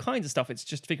can do all kinds of stuff. It's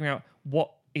just figuring out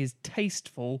what is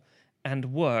tasteful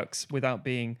and works without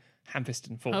being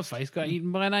ham-fisted and Her forced. face got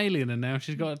eaten by an alien, and now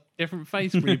she's got a different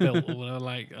face rebuilt. Or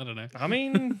like, I don't know. I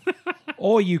mean,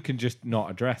 Or you can just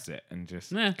not address it and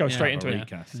just Yeah, Go yeah. straight have into a it.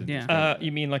 recast. and Yeah. just go.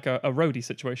 you mean like a Rhodey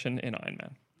situation in Iron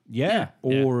Man? Yeah.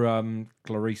 Yeah. Or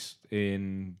Clarice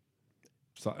in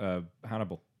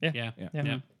Hannibal. Yeah,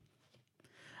 Yeah.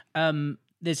 yeah.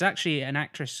 There's actually an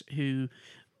actress who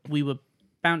we were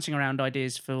bouncing around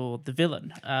ideas for the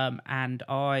villain, and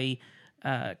I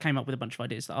came up with a bunch of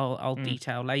ideas that I'll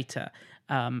detail later.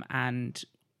 And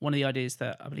one of the ideas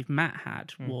that I believe Matt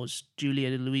had was Julia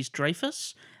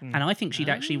Louis-Dreyfus, and I think she'd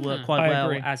actually work quite I well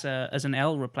agree. as an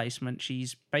Elle replacement.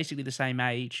 She's basically the same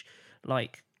age,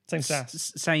 like Same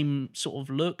sass. same sort of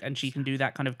look, and she can do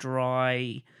that kind of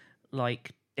dry,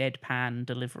 like deadpan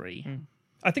delivery.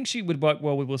 I think she would work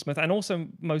well with Will Smith, and also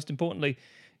most importantly,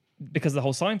 because of the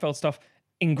whole Seinfeld stuff,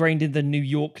 ingrained in the New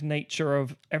York nature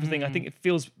of everything. I think it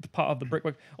feels part of the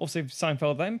brickwork. Also,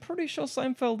 Seinfeld, I'm pretty sure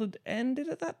Seinfeld had ended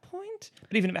at that point.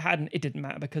 But even if it hadn't, it didn't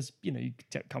matter because, you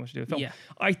can't much to do a film. Yeah.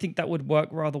 I think that would work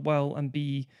rather well and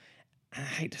be, I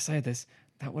hate to say this,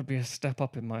 that would be a step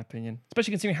up in my opinion.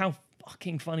 Especially considering how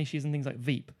fucking funny she is in things like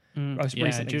Veep. Most Yeah,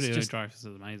 recently. Julia It's just- Louis-Dreyfus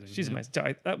is amazing. She's yeah. amazing.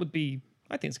 So that would be,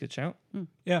 I think it's a good shout.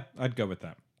 Yeah, I'd go with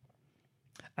that.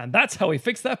 And that's how we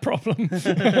fix that problem.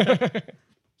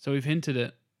 So we've hinted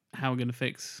at how we're going to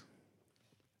fix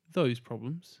those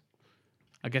problems.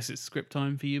 I guess it's script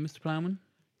time for you, Mr. Plowman.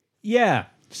 Yeah.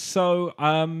 So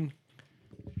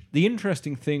the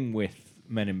interesting thing with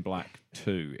Men in Black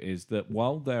 2 is that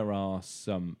while there are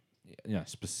some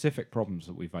specific problems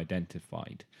that we've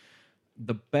identified,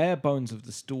 the bare bones of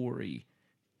the story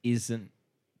isn't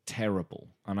terrible.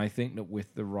 And I think that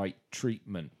with the right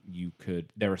treatment,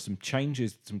 there are some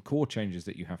changes, some core changes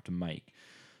that you have to make.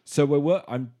 So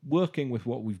I'm working with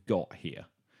what we've got here,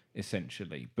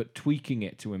 essentially, but tweaking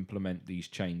it to implement these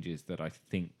changes that I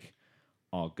think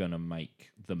are going to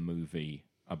make the movie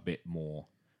a bit more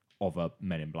of a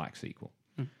Men in Black sequel.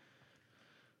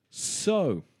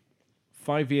 So,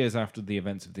 5 years after the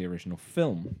events of the original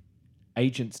film,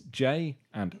 agents J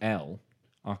and L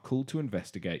are called to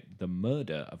investigate the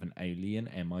murder of an alien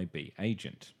MIB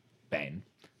agent, Ben,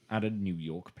 at a New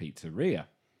York pizzeria.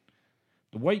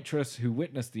 The waitress who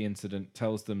witnessed the incident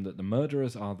tells them that the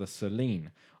murderers are the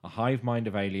Selene, a hive mind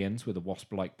of aliens with a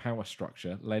wasp-like power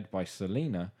structure led by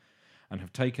Selena, and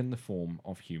have taken the form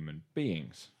of human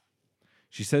beings.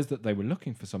 She says that they were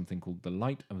looking for something called the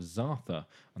Light of Zartha,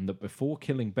 and that before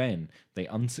killing Ben, they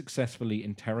unsuccessfully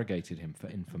interrogated him for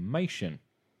information.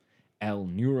 Elle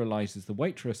neuralizes the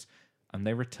waitress, and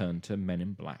they return to Men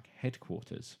in Black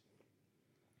headquarters.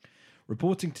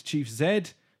 Reporting to Chief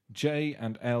Zed, Jay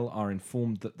and Elle are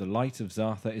informed that the Light of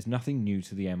Zartha is nothing new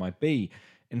to the MIB.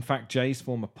 In fact, Jay's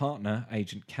former partner,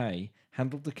 Agent K,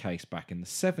 handled the case back in the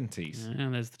 70s.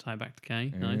 And there's the tie back to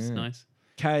K. Nice, nice.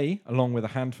 K, along with a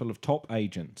handful of top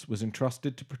agents, was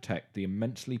entrusted to protect the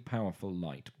immensely powerful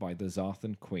light by the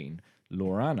Zarthan queen,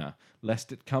 Lorana,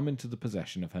 lest it come into the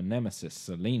possession of her nemesis,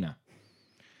 Selena.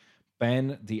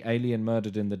 Ben, the alien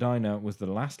murdered in the diner, was the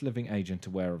last living agent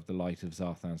aware of the Light of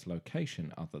Zarthan's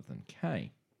location other than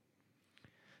K.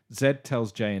 Zed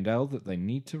tells J and L that they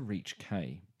need to reach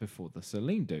K before the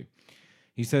Selene do.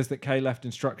 He says that K left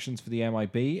instructions for the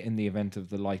MIB in the event of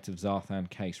the Light of Zarthan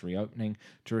case reopening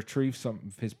to retrieve some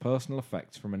of his personal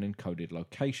effects from an encoded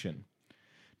location.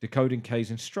 Decoding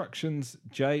K's instructions,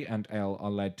 J and L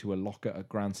are led to a locker at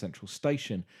Grand Central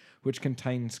Station, which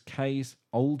contains K's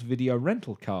old video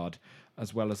rental card,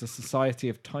 as well as a society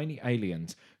of tiny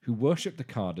aliens who worship the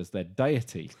card as their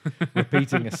deity,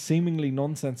 repeating a seemingly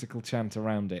nonsensical chant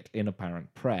around it in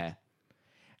apparent prayer.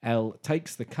 L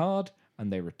takes the card,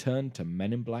 and they return to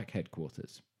Men in Black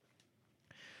headquarters.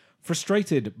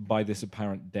 Frustrated by this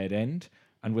apparent dead end,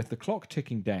 and with the clock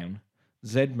ticking down,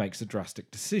 Zed makes a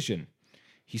drastic decision.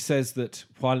 He says that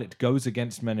while it goes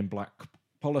against Men in Black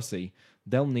policy,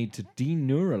 they'll need to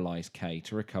deneuralize K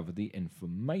to recover the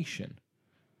information.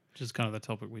 Which is kind of the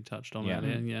topic we touched on Yeah.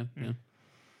 earlier. Yeah.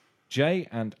 J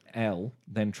and L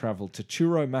then travel to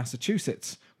Truro,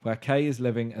 Massachusetts, where K is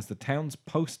living as the town's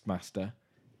postmaster,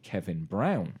 Kevin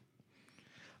Brown.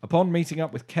 Upon meeting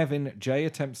up with Kevin, J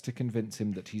attempts to convince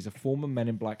him that he's a former Men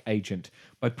in Black agent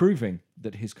by proving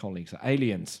that his colleagues are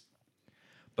aliens.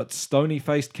 But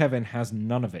stony-faced Kevin has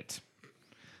none of it.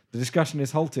 The discussion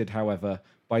is halted, however,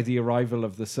 by the arrival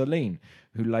of the Selene,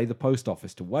 who lay the post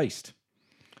office to waste.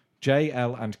 J,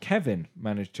 L, and Kevin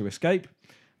manage to escape,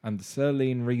 and the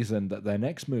Selene reason that their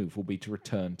next move will be to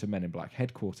return to Men in Black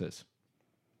headquarters.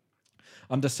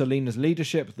 Under Selena's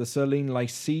leadership, the Selene lay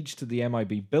siege to the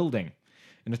MIB building.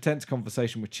 In a tense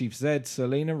conversation with Chief Zed,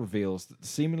 Selena reveals that the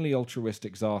seemingly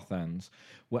altruistic Zarthans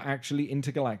were actually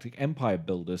intergalactic empire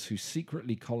builders who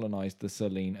secretly colonized the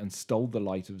Serene and stole the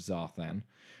Light of Zarthan,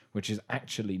 which is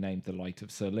actually named the Light of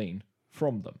Selene,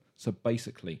 from them. So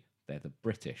basically, they're the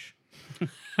British.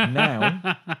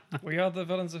 Now, We are the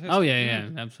villains of history. Oh yeah,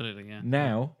 absolutely, yeah.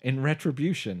 now, in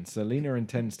retribution, Selena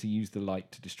intends to use the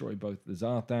light to destroy both the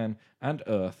Zarthan and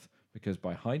Earth, because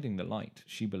by hiding the light,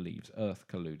 she believes Earth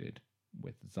colluded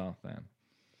with Zarthan.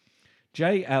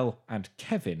 JL and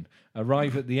Kevin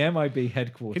arrive at the MIB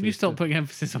headquarters. Can you stop putting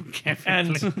emphasis on Kevin?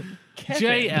 And please?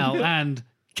 JL and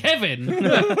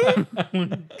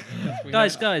Kevin.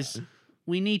 Guys,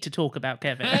 we need to talk about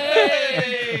Kevin.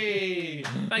 Hey!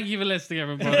 Thank you for listening,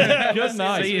 everybody. Good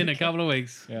night. See you in a couple of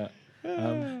weeks. Yeah.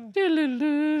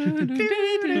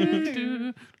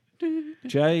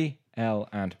 JL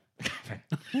and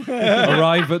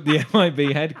arrive at the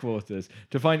MIB headquarters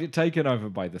to find it taken over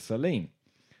by the Selene.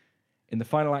 In the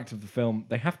final act of the film,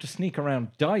 they have to sneak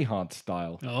around Die Hard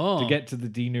style to get to the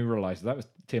deneuralizer. That was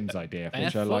Tim's idea,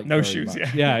 which I like. No very shoes,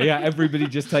 much. yeah. Yeah. Everybody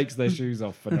just takes their shoes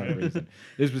off for no reason.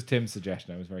 This was Tim's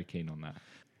suggestion. I was very keen on that.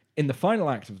 In the final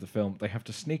act of the film, they have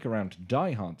to sneak around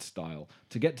Die Hard style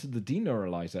to get to the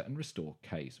deneuralizer and restore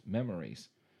Kay's memories.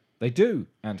 They do,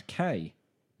 and Kay,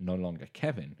 no longer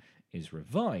Kevin, is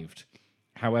revived.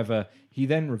 However, he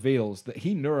then reveals that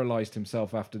he neuralized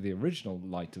himself after the original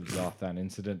Light of Zarthan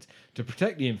incident to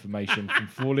protect the information from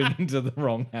falling into the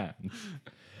wrong hands.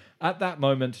 At that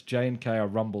moment, Jay and Kay are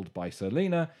rumbled by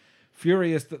Selena.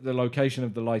 Furious that the location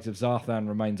of the Light of Zarthan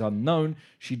remains unknown,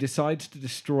 she decides to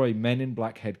destroy Men in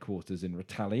Black headquarters in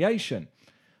retaliation.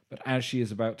 But as she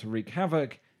is about to wreak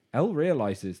havoc, Elle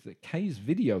realizes that Kay's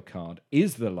video card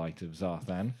is the Light of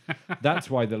Zarthan. That's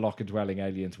why the Locker-dwelling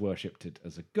aliens worshipped it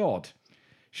as a god.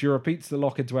 She repeats the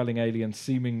Locker-dwelling alien's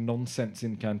seeming nonsense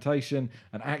incantation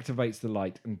and activates the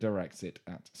light and directs it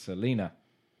at Selena.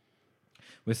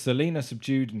 With Selena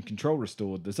subdued and control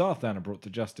restored, the Zarthan are brought to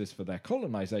justice for their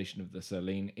colonization of the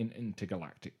Selene in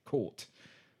intergalactic court.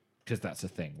 Because that's a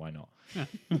thing, why not?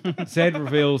 Zed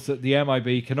reveals that the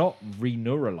MIB cannot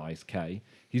re-neuralize Kay.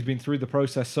 He's been through the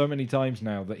process so many times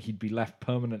now that he'd be left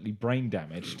permanently brain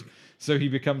damaged. So he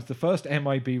becomes the first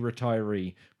MIB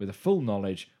retiree with a full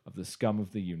knowledge of the scum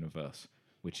of the universe.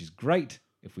 Which is great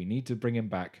if we need to bring him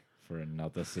back for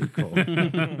another sequel.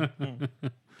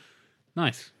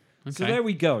 Nice. Okay. So there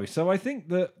we go. So I think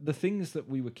that the things that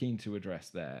we were keen to address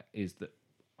there is that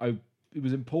it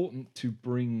was important to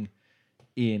bring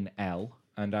in Elle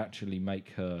and actually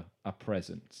make her a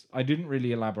presence. I didn't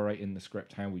really elaborate in the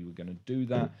script how we were going to do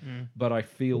that, but I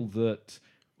feel that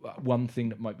one thing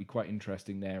that might be quite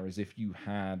interesting there is if you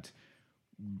had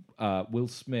Will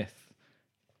Smith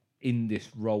in this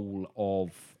role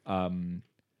of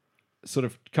sort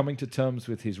of coming to terms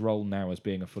with his role now as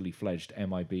being a fully fledged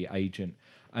MIB agent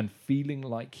and feeling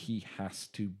like he has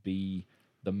to be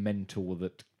the mentor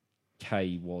that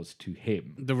Kay was to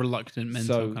him. The reluctant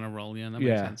mentor kind of role, yeah, that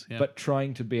makes sense. Yeah. But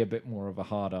trying to be a bit more of a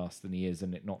hard ass than he is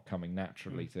and it not coming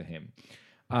naturally to him.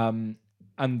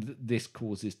 And this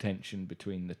causes tension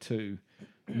between the two.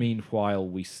 Meanwhile,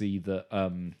 we see that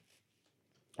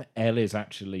Elle is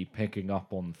actually picking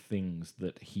up on things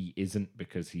that he isn't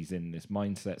because he's in this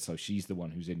mindset. So she's the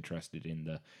one who's interested in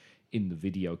the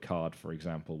video card, for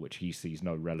example, which he sees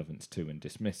no relevance to and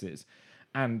dismisses.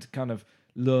 And kind of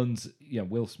learns,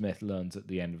 Will Smith learns at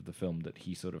the end of the film that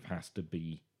he sort of has to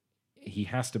be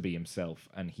himself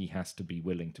and he has to be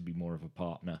willing to be more of a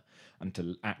partner and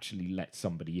to actually let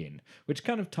somebody in, which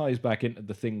kind of ties back into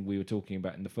the thing we were talking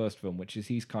about in the first film, which is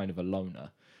he's kind of a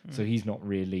loner. So he's not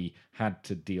really had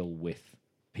to deal with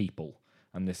people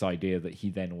and this idea that he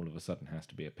then all of a sudden has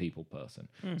to be a people person.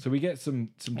 So we get some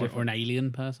different... Or an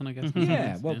alien person, I guess.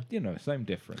 Yeah, well, same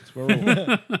difference. We're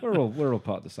all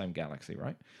part of the same galaxy,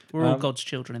 right? We're all God's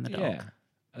children in the dark. Yeah.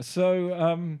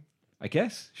 So, I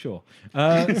guess, sure.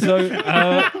 His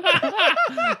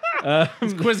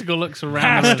quizzical looks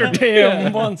around. Pastor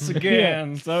Tim once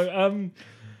again. So, and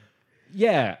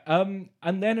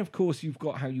then of course you've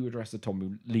got how you address the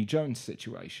Tommy Lee Jones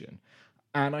situation,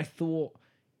 and I thought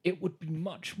it would be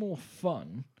much more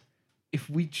fun if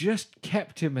we just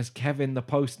kept him as Kevin the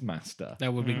Postmaster.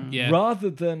 That would be,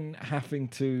 Rather than having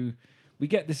to... We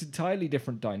get this entirely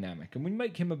different dynamic, and we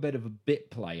make him a bit of a bit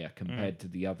player compared to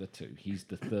the other two. He's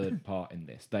the third part in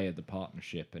this. They are the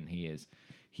partnership, and he is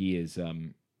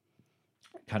kind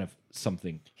of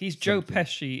something... He's Joe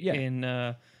Pesci in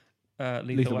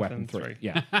Lethal Weapon 3.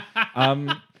 Yeah.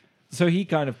 So he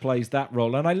kind of plays that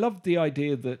role, and I love the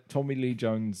idea that Tommy Lee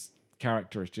Jones'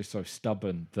 character is just so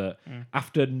stubborn that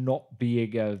after not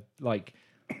being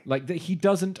Like that he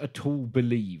doesn't at all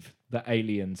believe that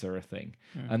aliens are a thing,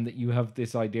 and that you have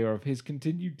this idea of his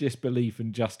continued disbelief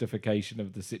and justification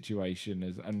of the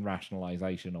situation and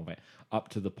rationalization of it up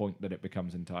to the point that it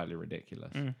becomes entirely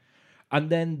ridiculous. And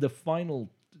then the final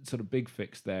sort of big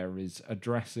fix there is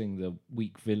addressing the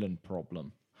weak villain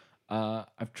problem.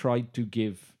 I've tried to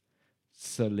give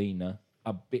Selena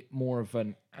a bit more of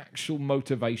an actual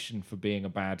motivation for being a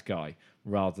bad guy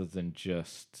rather than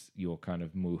just your kind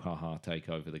of moo-ha-ha take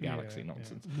over the galaxy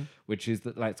nonsense, which is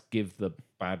that let's give the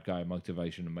bad guy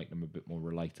motivation and make them a bit more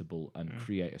relatable and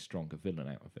create a stronger villain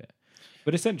out of it.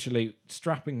 But essentially,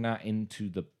 strapping that into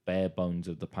the bare bones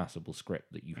of the passable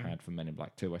script that you had for Men in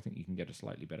Black 2, I think you can get a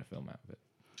slightly better film out of it.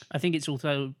 I think it's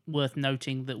also worth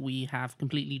noting that we have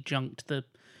completely junked the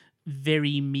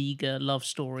very meager love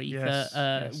story Yes,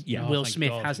 that yes. Yeah, Will thank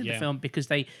Smith God, has in the yeah. film, because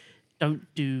they don't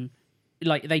do,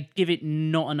 like, they give it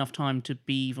not enough time to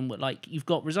be even like, you've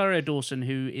got Rosario Dawson,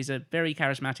 who is a very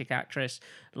charismatic actress,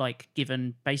 like,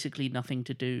 given basically nothing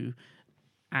to do,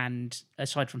 and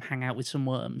aside from hang out with some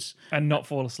worms. And not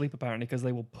fall asleep, apparently, because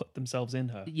they will put themselves in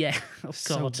her. Yeah, oh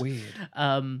So God.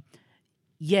 weird.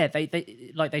 Yeah,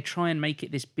 they try and make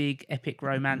it this big epic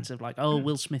romance of like, oh,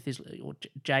 Will Smith is, or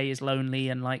Jay is lonely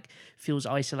and like feels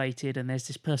isolated, and there's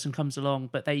this person comes along,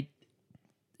 but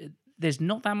there's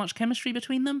not that much chemistry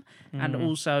between them, and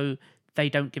also they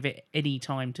don't give it any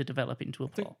time to develop into a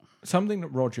plot. Something that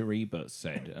Roger Ebert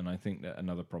said, and I think that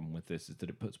another problem with this is that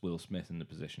it puts Will Smith in the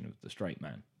position of the straight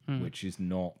man, which is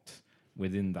not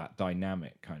within that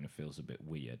dynamic, kind of feels a bit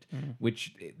weird,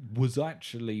 which it was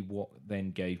actually what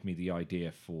then gave me the idea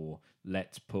for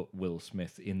let's put Will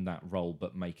Smith in that role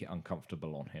but make it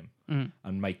uncomfortable on him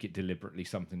and make it deliberately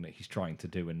something that he's trying to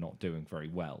do and not doing very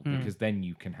well, because then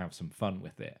you can have some fun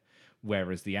with it,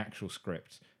 whereas the actual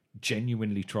script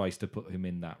genuinely tries to put him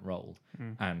in that role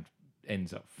and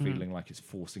ends up feeling like it's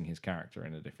forcing his character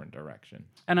in a different direction.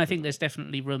 And I think there's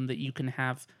definitely room that you can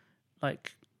have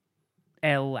like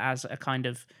Elle as a kind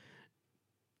of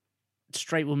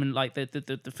straight woman. Like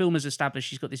the film has established,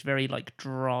 she's got this very like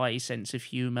dry sense of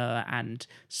humor and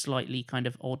slightly kind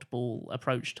of oddball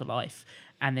approach to life,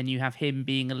 and then you have him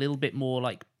being a little bit more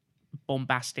like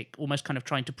bombastic, almost kind of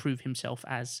trying to prove himself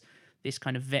as this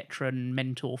kind of veteran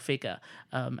mentor figure,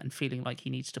 and feeling like he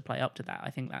needs to play up to that.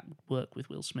 I think that would work with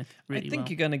Will Smith really I think well.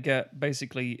 you're going to get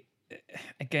basically,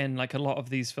 again, like a lot of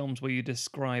these films where you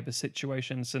describe a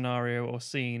situation, scenario, or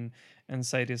scene and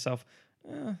say to yourself,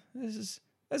 this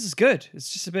is good.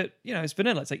 It's just a bit, it's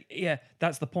vanilla. It's like, yeah,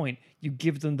 that's the point. You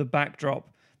give them the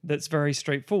backdrop that's very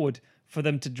straightforward for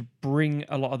them to bring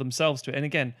a lot of themselves to it. And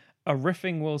again, a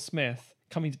riffing Will Smith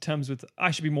coming to terms with,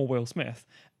 I should be more Will Smith,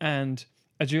 and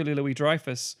a Julia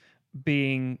Louis-Dreyfus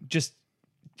being just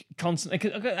constant.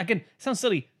 Again, sounds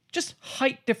silly. Just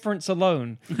height difference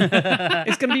alone.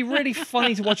 It's going to be really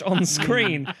funny to watch on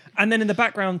screen. And then in the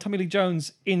background, Tommy Lee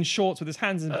Jones in shorts with his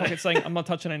hands in his pockets saying, I'm not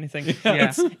touching anything.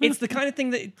 Yeah. It's the kind of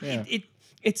thing that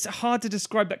it's hard to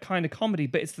describe that kind of comedy,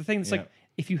 but it's the thing that's like,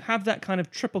 if you have that kind of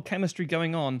triple chemistry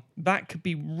going on, that could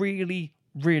be really,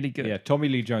 really good. Yeah, Tommy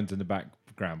Lee Jones in the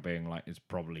background being like, it's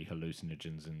probably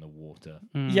hallucinogens in the water.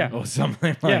 Yeah. Or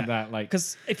something like that. Like,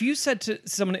 Because if you said to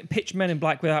someone, pitch Men in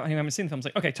Black without having seen the film, it's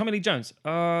like, okay, Tommy Lee Jones,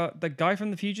 the guy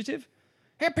from The Fugitive?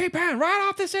 Hey, P-Pan, right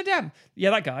off this end. Yeah,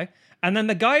 that guy. And then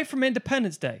the guy from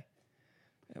Independence Day.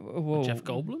 Whoa. Jeff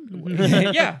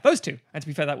Goldblum? Yeah, those two. And to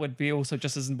be fair, that would be also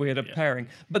just as weird a pairing.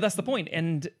 But that's the point.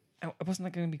 And wasn't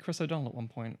that going to be Chris O'Donnell at one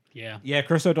point? Yeah.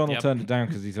 Chris O'Donnell Yep. turned it down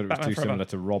because he thought it was Batman too Forever. similar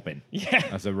to Robin Yeah.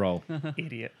 as a role.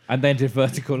 Idiot. And then did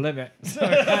Vertical Limit.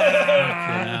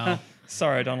 Now,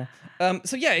 Sorry, O'Donnell.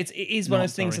 So yeah, it is one Not of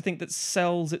those things sorry. I think that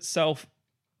sells itself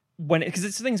because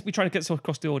it's the things we try to get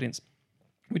across the audience.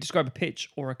 We describe a pitch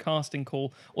or a casting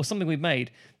call or something we've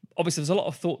made. Obviously, there's a lot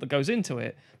of thought that goes into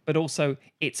it, but also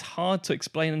it's hard to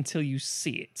explain until you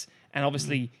see it. And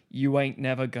obviously, you ain't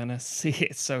never gonna see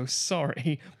it, so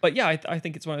sorry. But yeah, I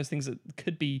think it's one of those things that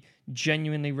could be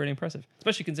genuinely really impressive,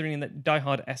 especially considering in that Die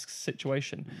Hard-esque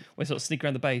situation where sort of sneak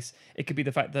around the base. It could be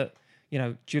the fact that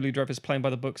Julie Dreyfus playing by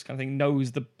the books kind of thing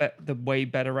knows the way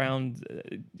better around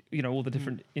all the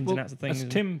different ins and outs of things. As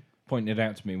Tim pointed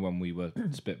out to me when we were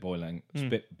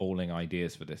spitballing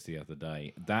ideas for this the other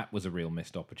day, that was a real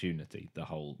missed opportunity. The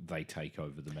whole they take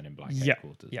over the Men in Black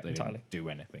headquarters. Yeah, They entirely. didn't do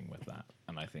anything with that,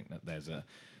 and I think that there's a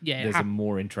Yeah, a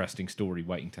more interesting story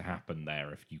waiting to happen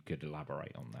there if you could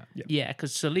elaborate on that. Yeah,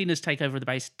 because Selena's takeover of the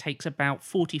base takes about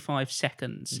 45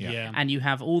 seconds. Yeah. And you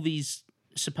have all these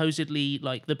supposedly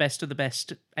like the best of the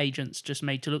best agents just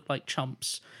made to look like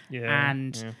chumps. Yeah,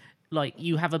 And like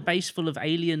you have a base full of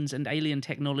aliens and alien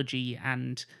technology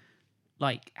and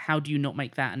Like, how do you not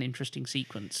make that an interesting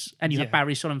sequence? And you have Yeah.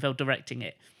 Barry Sonnenfeld directing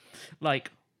it.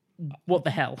 Like, what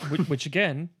the hell? which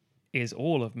again is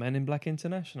all of Men in Black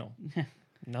International.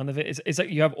 None of it is. It's like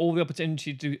you have all the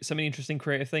opportunity to do so many interesting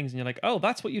creative things, and you're like, oh,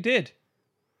 that's what you did.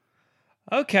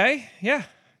 Okay, yeah,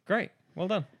 great, well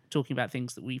done. Talking about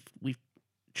things that we've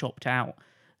chopped out,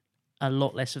 a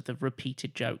lot less of the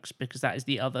repeated jokes, because that is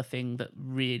the other thing that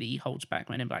really holds back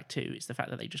Men in Black 2. It's the fact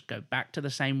that they just go back to the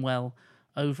same well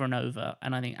over and over.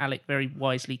 And I think Alec very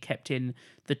wisely kept in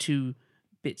the two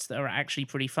bits that are actually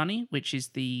pretty funny, which is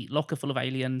the locker full of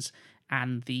aliens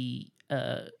and the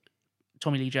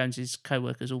Tommy Lee Jones's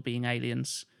co-workers all being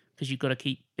aliens, because you've got to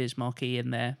keep Biz Markie in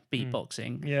there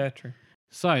beatboxing. Yeah, true.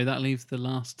 So that leaves the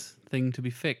last thing to be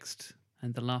fixed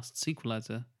and the last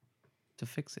sequelizer to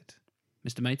fix it.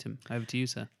 Mr. Matum, over to you,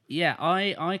 sir. Yeah,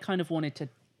 I kind of wanted to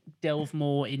delve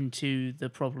more into the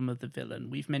problem of the villain.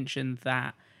 We've mentioned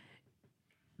that,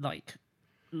 like,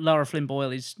 Lara Flynn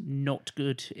Boyle is not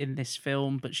good in this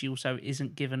film, but she also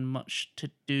isn't given much to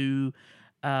do.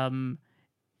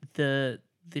 The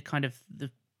kind of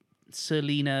the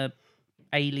Selena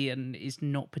alien is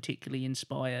not particularly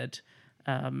inspired.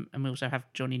 And we also have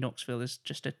Johnny Knoxville as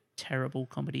just a terrible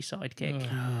comedy sidekick.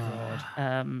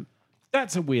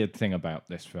 That's a weird thing about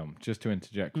this film, just to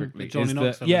interject quickly. Johnny is that,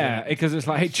 Knoxville, yeah, isn't it? because it's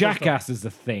like, hey, Jackass is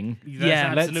the thing.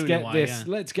 Yeah, let's absolutely get why, this. yeah.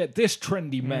 Let's get this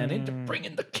trendy man into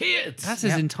bringing the kids. That's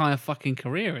his entire fucking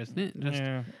career, isn't it? Just,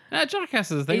 Yeah.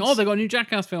 Jackass is the thing. It's- They got a new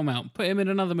Jackass film out. Put him in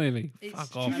another movie.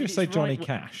 Fuck Did off. you just say Johnny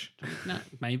Cash? No,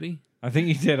 maybe. I think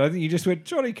you did. I think you just went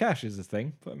Johnny Cash is the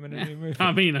thing. Put him in a new movie.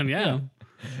 I mean, yeah.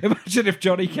 Imagine if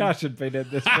Johnny Cash had been in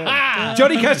this film.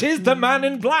 Johnny Cash is the man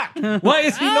in black. Why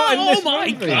is he not in Oh this my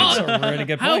movie? God. That's a really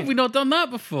good How have point. we not done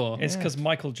that before? It's because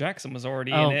Michael Jackson was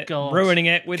already Oh, in it, God. ruining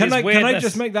it with Can his I weirdness.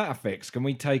 just make that a fix? Can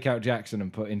we take out Jackson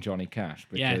and put in Johnny Cash?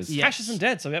 Yes. Because Cash isn't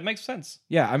dead, so that makes sense.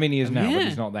 I mean he is now, but Yeah.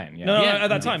 he's not then. Yeah. No, Yeah. at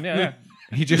that time, yeah.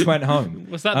 He just went home.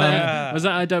 Was that was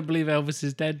that I don't believe Elvis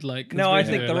is dead? Like No, I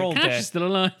conspiracy think theory? they're Like, all Cash dead. is still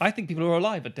alive. I think people who are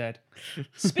alive are dead.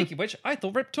 Speaking of which, I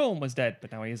thought Rip Torn was dead,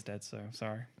 but now he is dead, so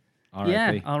sorry.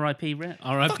 Yeah, R.I.P. R.I.P. Rip.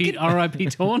 R.I.P.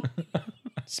 Torn.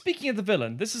 Speaking of the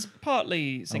villain, this is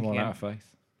partly I'm sinking all in. out of faith.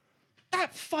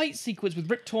 That fight sequence with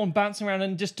Rip Torn bouncing around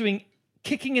and just doing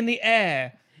kicking in the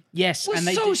air Yes, was and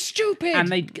they so stupid. and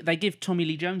they give Tommy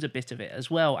Lee Jones a bit of it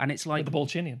as well, and it's like, with the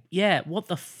Balchinian. yeah, what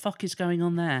the fuck is going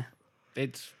on there?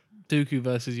 It's Dooku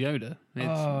versus Yoda. It's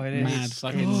Oh, it is. mad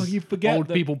fucking Oh, you forget old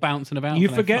that- people bouncing about. You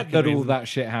for no forget fucking that all reason. that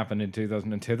shit happened in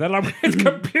 2002. They're like, with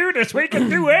computers, we can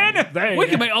do anything. We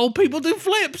can make old people do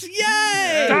flips.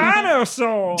 Yay!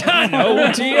 dinosaur.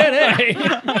 No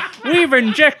DNA. We've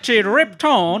injected Rip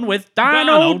Torn with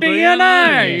Dino Dino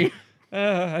DNA.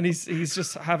 And he's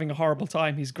just having a horrible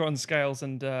time. He's growing scales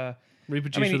and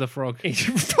Reproduce with a frog.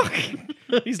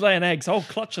 he's laying eggs, a whole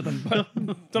clutch of them. But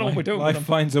don't know what we're doing with Life them.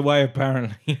 finds a way,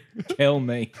 apparently. Kill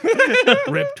me.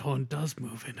 Rip Torn does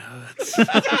move in herds.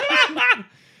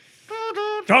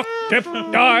 Duck, dip,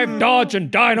 dive, dodge, and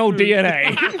dino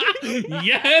DNA.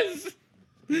 Yes.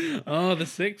 Oh, the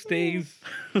 60s.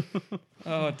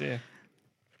 Oh dear.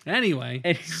 Anyway,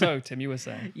 So Tim, you were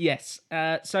saying. Yes.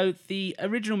 So the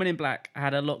original Men in Black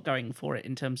had a lot going for it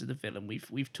in terms of the villain.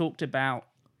 We've talked about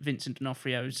Vincent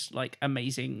D'Onofrio's like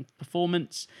amazing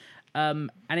performance, and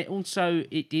it also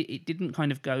it didn't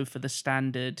kind of go for the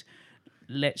standard.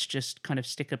 Let's just kind of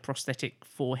stick a prosthetic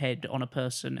forehead on a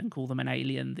person and call them an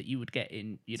alien that you would get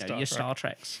in your Star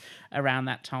Treks around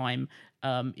that time.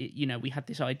 We had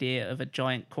this idea of a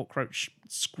giant cockroach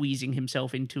squeezing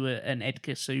himself into an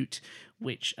Edgar suit,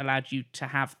 which allowed you to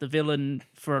have the villain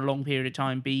for a long period of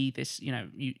time be this,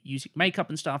 using makeup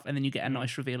and stuff, and then you get a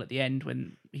nice reveal at the end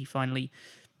when he finally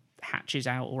hatches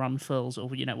out or unfurls or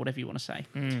whatever you want to say.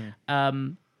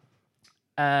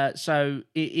 So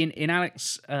in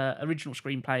Alec's original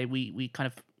screenplay, we kind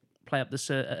of play up the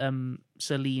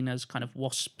Selena's kind of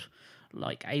wasp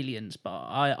like aliens, but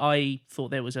I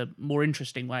thought there was a more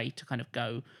interesting way to kind of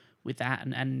go with that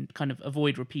and kind of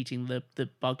avoid repeating the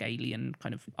bug alien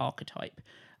kind of archetype,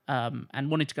 and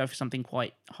wanted to go for something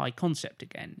quite high concept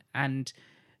again. And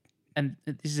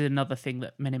this is another thing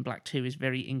that Men in Black 2 is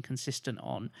very inconsistent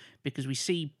on, because we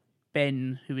see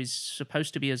Ben, who is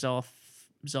supposed to be a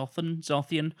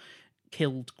Zarthian,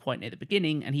 killed quite near the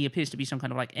beginning, and he appears to be some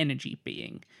kind of like energy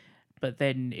being. But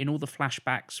then in all the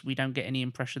flashbacks, we don't get any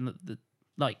impression that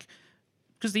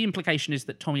because the implication is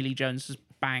that Tommy Lee Jones has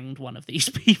banged one of these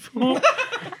people.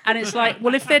 And it's like,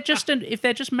 well, if they're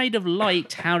just made of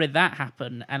light, how did that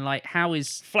happen? And like, how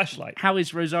is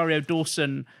Rosario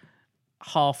Dawson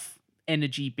half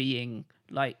energy being?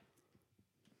 Like,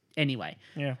 anyway.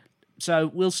 Yeah. So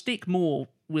we'll stick more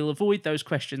we'll avoid those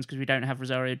questions because we don't have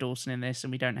Rosario Dawson in this,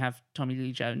 and we don't have Tommy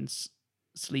Lee Jones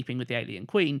sleeping with the alien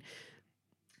queen.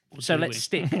 So do let's we?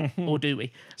 stick, or do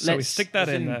we? So we Let's stick that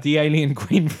in there. The alien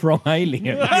queen from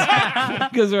Aliens.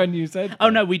 Because when you said Oh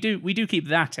no, we do keep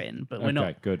that in, but we're okay,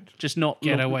 not good. just not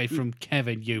Get not- away from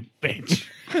Kevin, you bitch.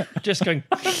 Just going.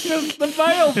 Just the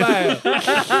veil there.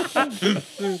 I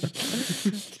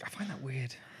find that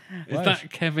weird. Is that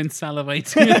Kevin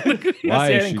salivating? Why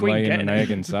the is alien she queen laying getting an it.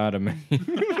 egg inside of me?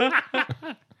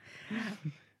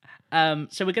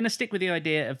 So we're going to stick with the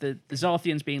idea of the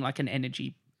Zarthians being like an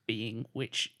energy being,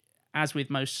 which, as with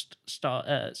most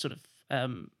sci-fi,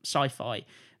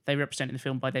 they represent in the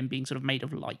film by them being sort of made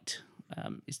of light.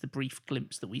 Is the brief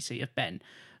glimpse that we see of Ben.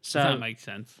 So that makes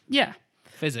sense. yeah,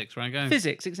 Physics, right? Go.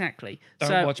 physics exactly. Don't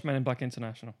so watch Men in Black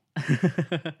International.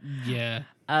 Yeah.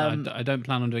 Um, I don't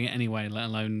plan on doing it anyway, let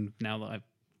alone now that I've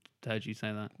heard you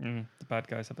say that. The bad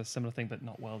guys have a similar thing, but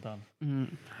not well done.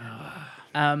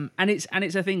 and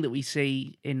it's a thing that we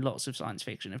see in lots of science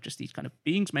fiction of just these kind of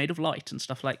beings made of light and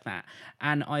stuff like that.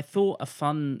 And I thought a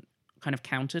fun kind of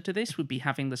counter to this would be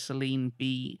having the Selene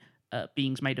be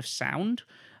beings made of sound.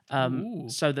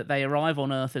 So that they arrive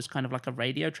on Earth as kind of like a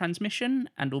radio transmission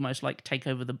and almost like take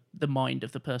over the mind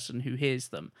of the person who hears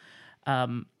them.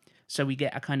 So we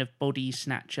get a kind of body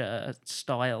snatcher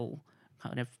style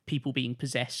kind of people being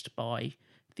possessed by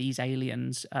these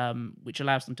aliens, which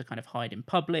allows them to kind of hide in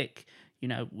public. You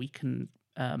know, we can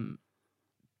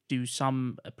do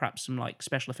perhaps some like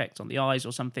special effects on the eyes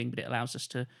or something, but it allows us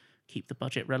to keep the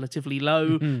budget relatively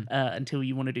low until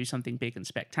you want to do something big and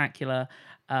spectacular.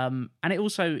 And it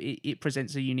also it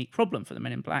presents a unique problem for the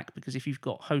Men in Black, because if you've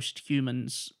got host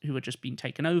humans who are just being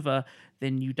taken over,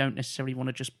 then you don't necessarily want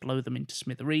to just blow them into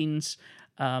smithereens.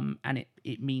 And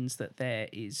it means that there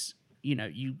is, you know,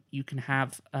 you can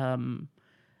have some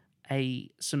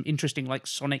interesting like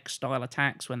Sonic style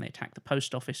attacks when they attack the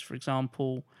post office, for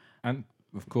example. And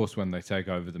of course, when they take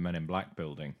over the Men in Black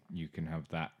building, you can have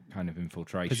that kind of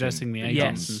infiltration. Possessing the becomes-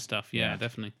 agents and stuff. Yeah,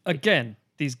 definitely. Again,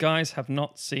 these guys have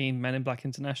not seen Men in Black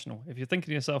International. If you're thinking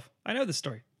to yourself, I know this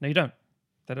story. No, you don't.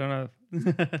 They don't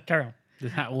know. Carry on.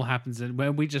 That all happens in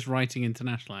where we just writing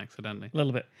international accidentally. A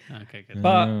little bit. Okay, good.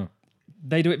 But Oh.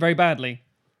 they do it very badly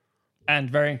and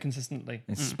very inconsistently.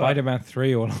 It's Spider-Man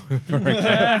 3 all over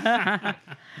again.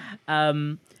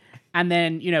 And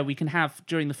then, you know, we can have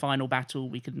during the final battle,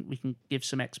 we can give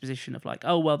some exposition of like,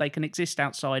 oh well, they can exist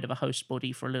outside of a host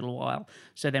body for a little while.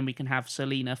 So then we can have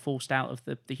Selena forced out of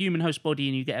the human host body,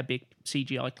 and you get a big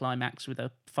CGI climax with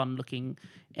a fun-looking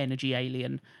energy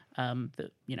alien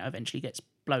that, you know, eventually gets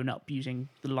blown up using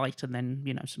the light and then,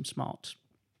 you know, some smart.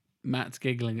 Matt's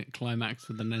giggling at climax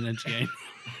with an energy aim.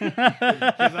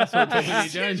 That's what Tommy Lee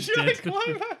Jones did.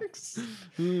 Climax.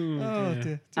 Oh,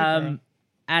 dear.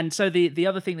 And so the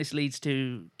other thing this leads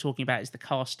to talking about is the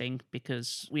casting,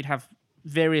 because we'd have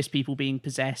various people being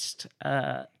possessed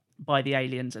by the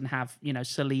aliens and have, you know,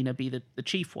 Selena be the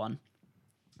chief one.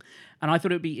 And I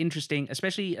thought it would be interesting,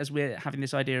 especially as we're having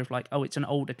this idea of like, oh, it's an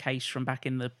older case from back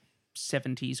in the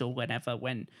 70s or whenever,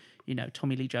 when, you know,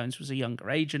 Tommy Lee Jones was a younger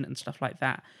agent and stuff like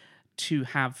that, to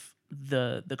have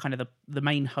the kind of the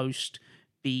main host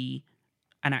be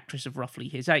an actress of roughly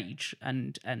his age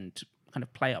and kind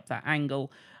of play up that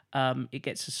angle. It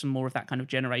gets us some more of that kind of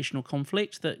generational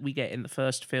conflict that we get in the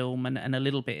first film and a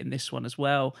little bit in this one as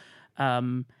well.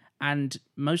 And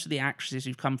most of the actresses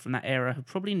who've come from that era have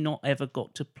probably not ever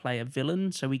got to play a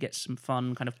villain, so we get some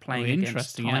fun kind of playing against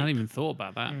interesting. type. I hadn't even thought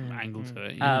about that angle to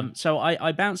it. Yeah. So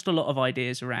I bounced a lot of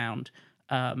ideas around.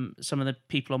 Some of the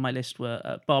people on my list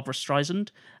were Barbara Streisand,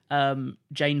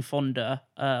 Jane Fonda,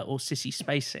 or Sissy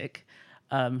Spacek,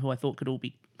 who I thought could all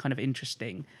be kind of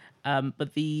interesting.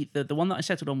 But the one that I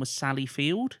settled on was Sally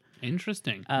Field,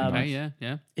 Interesting. Okay,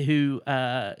 yeah. who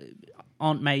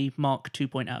Aunt May Mark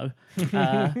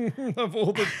 2.0. Of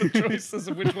all the choices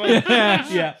of which one. I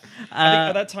think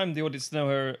at that time, the audience know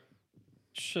her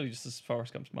surely just as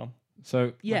Forrest Gump's mum.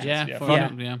 So, Yeah. Yeah,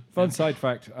 Yeah. fun side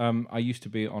fact, I used to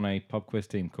be on a pub quiz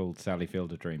team called Sally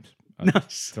Field of Dreams. I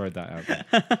just throw that out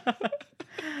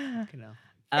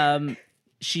there.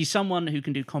 She's someone who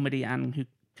can do comedy and who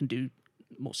can do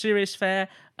more serious fare.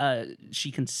 She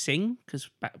can sing, because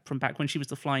from back when she was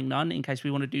the Flying Nun, in case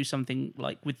we want to do something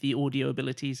like with the audio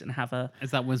abilities and have a... Is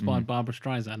that was by Barbara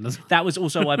Streisand as well? That was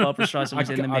also why Barbara Streisand was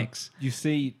in the mix. You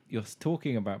see, you're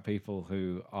talking about people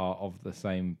who are of the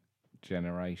same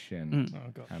generation Oh,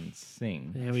 God. and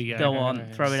sing. Here we go. Go on,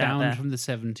 throw it out Sound there. from the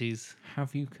 70s.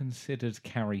 Have you considered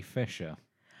Carrie Fisher?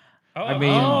 Oh, I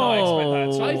mean- I did not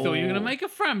expect that I thought you were going to make a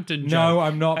Frampton joke. No,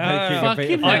 I'm not making a fucking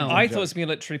bit of hell. I thought it was going to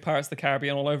be literally Pirates of the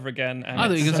Caribbean all over again. And I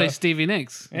thought you were it's, going to say Stevie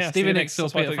Nicks. yeah, Stevie Stevie Nicks or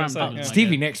Nicks, that's what I Peter thought you were gonna Frampton. say, yeah.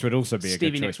 Stevie Nicks would also be a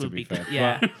Stevie good Nicks choice, to would be be fair.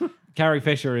 yeah. But Carrie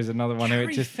Fisher is another one who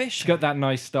Carrie it just Fisher. got that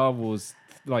nice Star Wars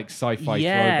like sci-fi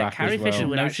Yeah, throwback Carrie as well. Fisher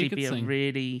would No, she actually could be a sing.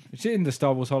 really She's in the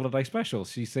Star Wars Holiday Special.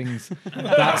 She sings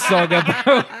that song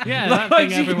about. Yeah, that like,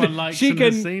 thing everyone likes She and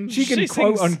can. has seen. She can She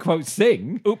quote sings- unquote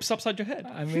sing. Oops, upside your head.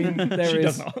 I mean, there She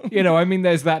is. does not. You know, I mean,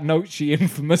 there's that note she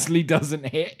infamously doesn't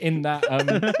hit in that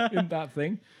in that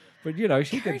thing. But you know,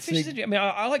 she Carrie can Fisher's sing. I mean,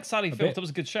 I like Sally Field. bit. That was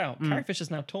a good shout. Carrie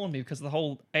Fisher's now torn me because of the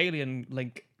whole alien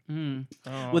link. Oh,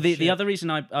 well, the shit. other reason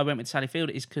I went with Sally Field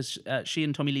is because she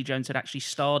and Tommy Lee Jones had actually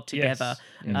starred together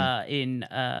in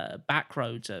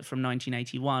Backroads from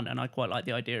 1981, and I quite like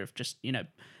the idea of just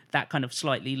that kind of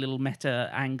slightly little meta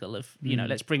angle of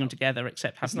let's bring them together,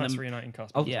 except It's having nice them. reuniting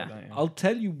cast. I'll, Yeah. I'll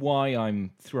tell you why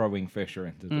I'm throwing Fisher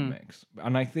into the mix,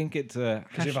 and I think it's a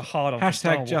Because you have a hard on for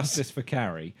Star hashtag Wars. justice for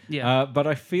Carrie. Yeah. But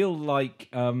I feel like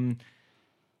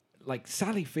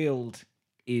Sally Field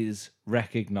is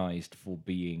recognized for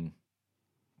being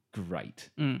great.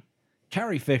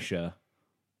 Carrie Fisher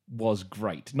was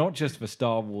great, not just for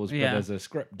Star Wars, but Yeah. as a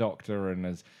script doctor and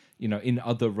as in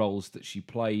other roles that she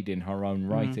played in her own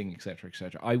writing, etc.,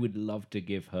 etc. I would love to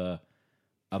give her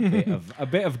a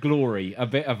bit of glory, a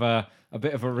bit of a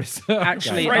research.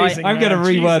 Actually, Phrasing, I'm going to man,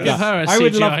 reword Jesus. Give her that. a I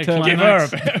would CGI love to Give her a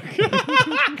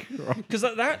climax. bit. Because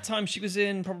at that time she was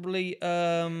in probably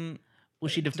Well,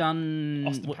 she'd have done.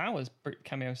 Austin Powers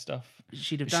cameo stuff.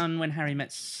 She'd have done When Harry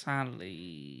Met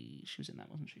Sally. She was in that,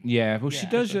 wasn't she? Yeah, well, she Yeah.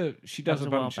 does That a was a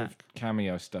while bunch of back.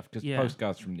 cameo stuff because Yeah.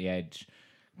 Postcards from the Edge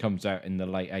comes out in the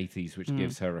late 80s, which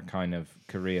gives her a kind of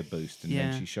career boost, and Yeah.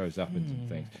 then she shows up in some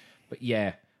things. But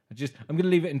yeah, I'm going to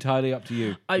leave it entirely up to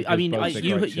you. I because mean, both are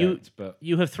you great shouts, but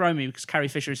you have thrown me because Carrie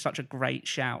Fisher is such a great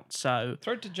shout. So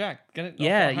Throw it to Jack. Get it. off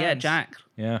yeah, our yeah, hands. Jack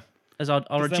yeah, as our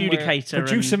 'Cause then we're- adjudicator.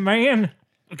 producer and- man.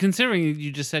 Considering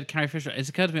you just said Carrie Fisher, it's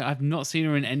occurred to me I've not seen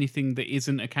her in anything that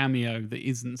isn't a cameo that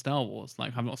isn't Star Wars.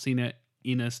 Like I've not seen her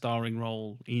in a starring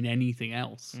role in anything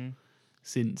else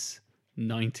since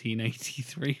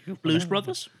 1983. Blues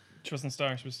Brothers. She wasn't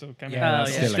starring. She was still cameo. Yeah, Oh,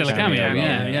 that's yeah. Still a cameo, role,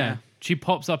 yeah. She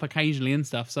pops up occasionally and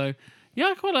stuff. So yeah,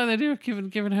 I quite like the idea of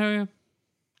giving her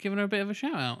a bit of a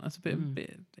shout out. That's a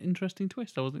bit interesting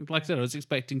twist. I wasn't like I said, I was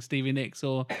expecting Stevie Nicks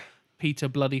or Peter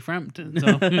Bloody Frampton.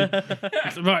 So,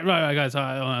 right, guys.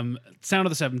 Sound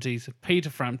of the 70s. Peter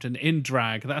Frampton in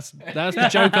drag. That's the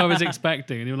joke I was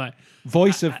expecting. And you were like,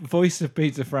 Voice of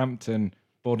Peter Frampton,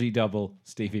 body double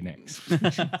Stevie Nicks.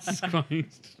 Jesus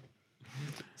Christ.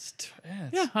 Yeah,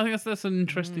 Yeah, I think that's an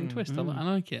interesting twist. I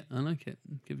like it. I like it.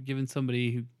 Given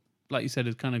somebody who, like you said,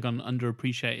 has kind of gone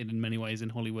underappreciated in many ways in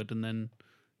Hollywood, and then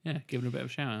given a bit of a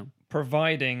shout out.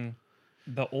 providing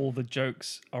that all the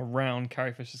jokes around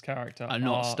Carrie Fisher's character Are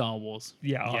not Star Wars.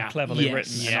 are cleverly Yes.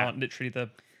 written and Yeah. aren't literally the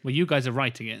Well, you guys are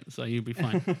writing it, so you'll be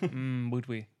fine. would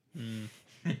we?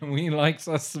 We likes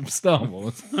us some Star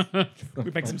Wars.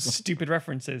 We make some stupid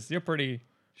references. You're pretty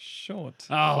short.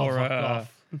 Oh, for, fuck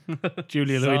off.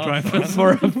 Julia Louis Zarth. Dreyfus.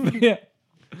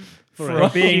 for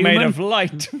being made human? of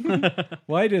light.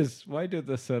 Why did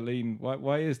the Celine?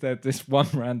 Why is there this one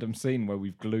random scene where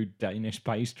we've glued Danish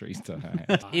pastries to her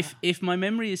head? If my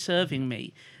memory is serving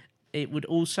me, it would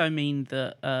also mean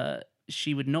that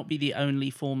she would not be the only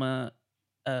former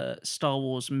Star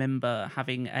Wars member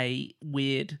having a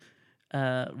weird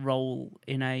role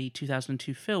in a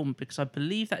 2002 film, because I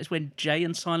believe that is when Jay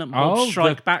and Silent Bob Oh,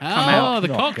 Strike Back come out. the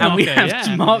cock And we knocker, have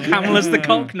yeah. Mark Hamill as the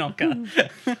cock knocker.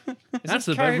 That's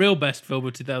the Carrie- real best film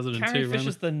of 2002. Carrie right?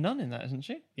 Fisher's the nun in that, isn't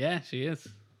she? Yeah, she is.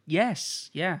 Yes,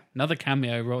 yeah. Another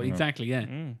cameo role. Exactly, yeah.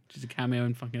 She's a cameo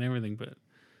in fucking everything, but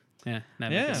yeah.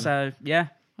 Never Yeah. again. So, yeah.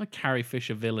 A Carrie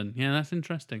Fisher villain. Yeah, that's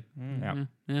interesting. Yeah.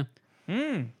 Yeah.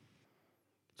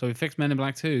 So we fixed Men in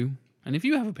Black 2. And if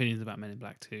you have opinions about Men in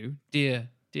Black 2, dear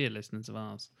listeners of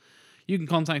ours, you can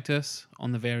contact us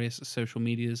on the various social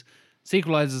medias.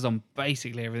 Sequelizers on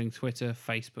basically everything: Twitter,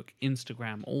 Facebook,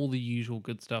 Instagram, all the usual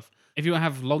good stuff. If you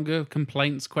have longer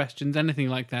complaints, questions, anything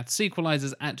like that,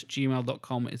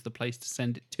 sequelizers@gmail.com is the place to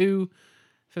send it to.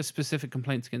 For specific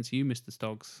complaints against you, Mr.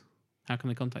 Stoggs, how can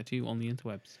they contact you on the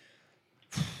interwebs?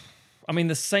 I mean,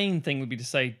 the sane thing would be to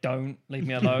say, "Don't leave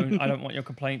me alone. I don't want your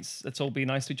complaints. Let's all be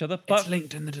nice to each other." But It's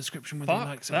linked in the description whether you fuck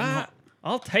like so or not. that.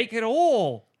 I'll take it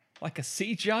all. Like a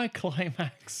CGI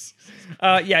climax.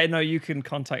 Yeah, no, you can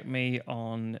contact me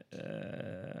on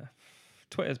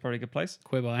Twitter is probably a good place.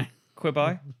 Quibby.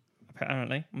 Quibi.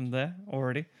 Apparently, I'm there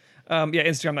already.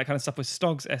 Instagram, that kind of stuff with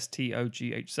Stogs,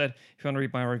 STOGHZ. If you want to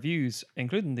read my reviews,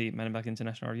 including the Men in Black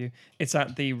International review, it's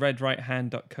at the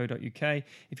redrighthand.co.uk. If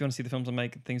you want to see the films I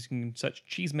make and things, you can search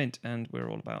Cheese Mint, and we're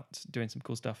all about doing some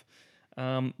cool stuff.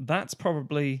 That's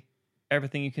probably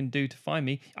everything you can do to find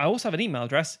me. I also have an email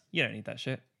address. You don't need that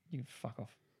shit. You can fuck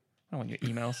off. I don't want your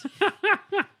emails.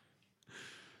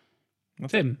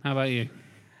 Tim, how about you?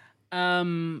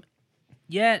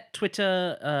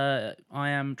 Twitter, I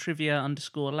am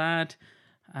trivia_lad.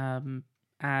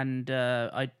 And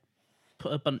I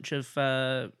put a bunch of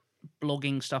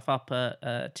blogging stuff up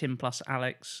at Tim plus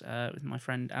Alex with my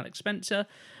friend Alex Spencer.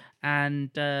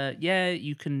 And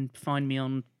you can find me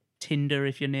on Tinder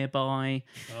if you're nearby.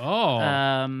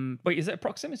 Wait, is it a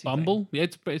proximity Bumble? Yeah,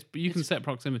 you can set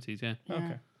proximities, yeah.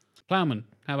 Okay. Plowman,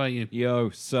 how about you? Yo,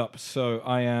 sup? So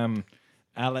I am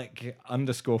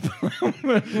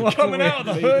Alec_Plowman. Coming out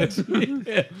of the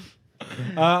hood.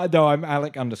 No, I'm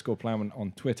Alec_Plowman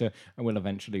on Twitter. I will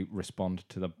eventually respond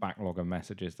to the backlog of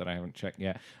messages that I haven't checked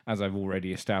yet. As I've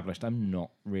already established, I'm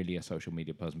not really a social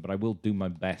media person, but I will do my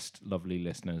best, lovely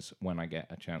listeners, when I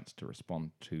get a chance to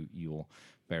respond to your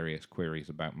various queries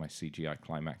about my CGI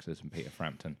climaxes and Peter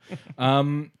Frampton.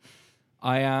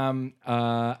 I am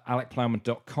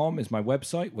alecplowman.com is my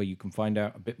website, where you can find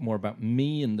out a bit more about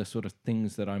me and the sort of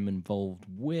things that I'm involved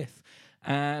with.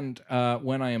 And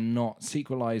when I am not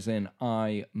sequelizing,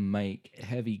 I make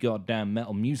heavy goddamn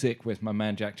metal music with my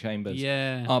man Jack Chambers.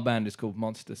 Yeah. Our band is called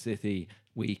Monster City.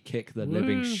 We kick the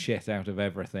living shit out of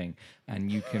everything.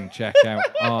 And you can check out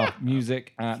our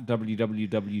music at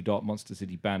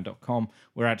www.monstercityband.com.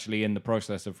 We're actually in the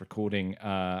process of recording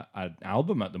an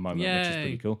album at the moment, which is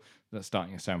pretty cool. That's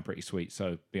starting to sound pretty sweet.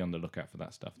 So be on the lookout for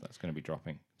that stuff. That's going to be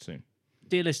dropping soon.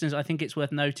 Dear listeners, I think it's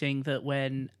worth noting that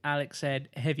when Alex said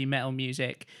heavy metal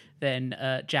music, then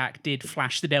Jack did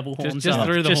flash the devil horns just up,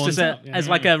 threw the just horns as up, as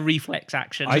like a reflex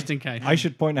action. Just in case. I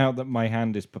should point out that my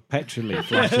hand is perpetually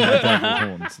flashing the devil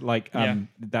horns. Like,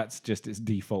 that's just its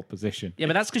default position. Yeah,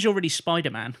 but that's because you're really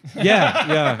Spider-Man.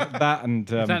 Yeah, that and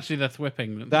It's actually the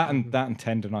thwipping. that and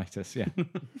tendonitis. Yeah,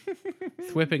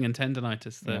 Thwipping and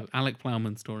tendonitis, the Alec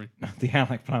Plowman story. the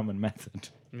Alec Plowman method.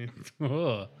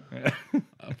 Oh.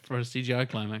 For a CGI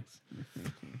climax.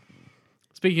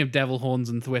 Speaking of devil horns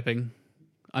and thwipping,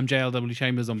 I'm JLW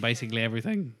Chambers on basically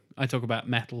everything. I talk about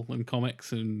metal and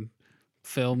comics and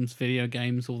films, video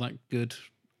games, all that good,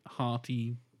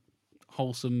 hearty,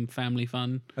 wholesome family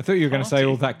fun. I thought you were going to say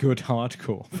all that good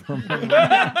hardcore.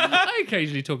 I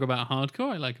occasionally talk about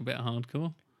hardcore. I like a bit of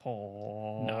hardcore.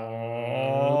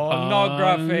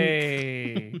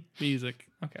 Pornography. Music.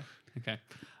 Okay.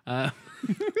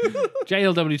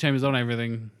 JLW Chambers on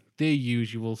everything. The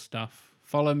usual stuff.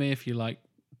 Follow me if you like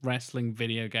wrestling,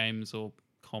 video games, or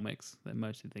comics. They're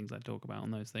mostly things I talk about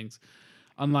on those things.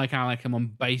 Unlike Alec, I'm on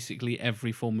basically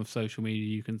every form of social media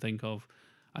you can think of.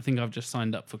 I think I've just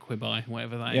signed up for Quibi,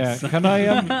 whatever that is. Yeah,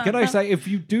 can I say, if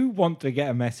you do want to get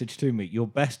a message to me, your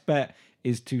best bet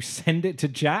is to send it to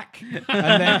Jack, and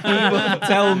then he will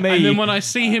tell me. And then when I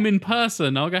see him in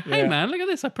person, I'll go, "Hey man, look at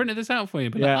this! I printed this out for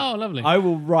you." But like, oh, lovely. I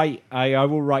will write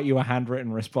you a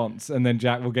handwritten response, and then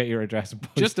Jack will get your address and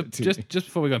post it to me. Just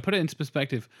before we go, put it into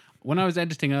perspective. When I was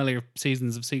editing earlier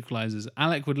seasons of Sequelizers,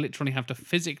 Alec would literally have to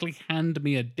physically hand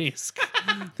me a disc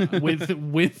with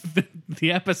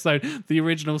the episode, the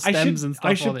original stems and stuff.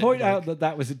 I should on point it. out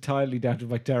that was entirely down to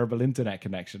my terrible internet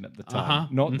connection at the time,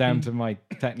 not down to my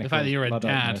technical. The fact that you're a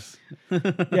dad.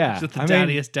 Ludditeness. Yeah, Just the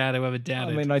daddiest dad who ever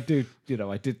dadded. I mean, I did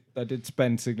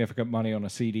spend significant money on a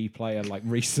CD player like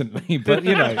recently, but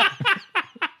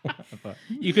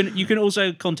You can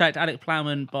also contact Alec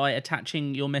Plowman by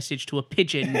attaching your message to a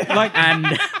pigeon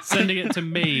and sending it to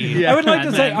me. I would like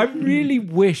to say, I really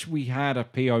wish we had a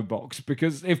PO box,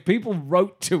 because if people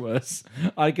wrote to us,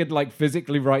 I could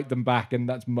physically write them back, and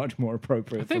that's much more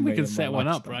appropriate. I think we can set one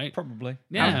up, right? Probably.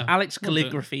 Yeah. Alex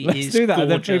calligraphy Let's is do that,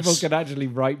 gorgeous. and then people can actually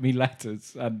write me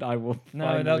letters, and I will.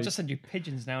 No, they'll just send you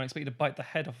pigeons now and expect you to bite the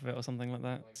head off of it or something like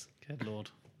that. Good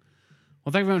lord.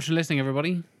 Well, thank you very much for listening,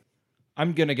 everybody.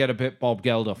 I'm gonna get a bit Bob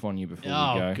Geldof on you before we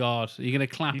go. Oh God, are you going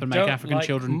to clap You and make don't African like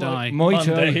children die?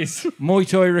 Mondays. Muay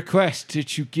Thai request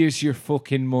that you gives your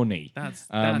fucking money. That's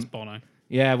Bono.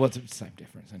 Yeah, well, it's the same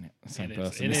difference, isn't it? The same It is.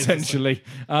 person, It is. essentially.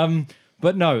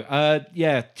 But no,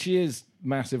 cheers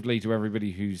massively to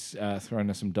everybody who's thrown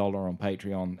us some dollar on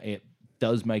Patreon. It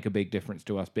does make a big difference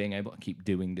to us being able to keep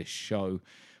doing this show.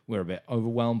 We're a bit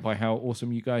overwhelmed by how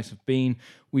awesome you guys have been.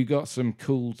 We've got some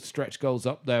cool stretch goals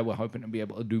up there. We're hoping to be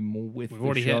able to do more with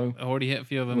the show. already hit a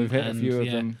few of them. We've hit a few of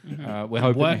them. We're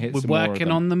hoping to hit We're some more of working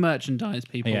them. on the merchandise,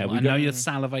 people. Yeah, I know you're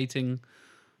salivating.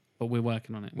 but we're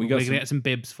working on it. We We're got going to some- get some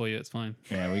bibs for you. It's fine.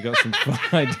 Yeah, we got some fun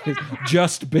ideas.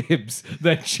 Just bibs.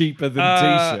 They're cheaper than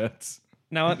t-shirts.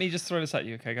 Now let me just throw this at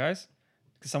you, okay, guys?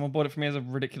 Because someone bought it for me as a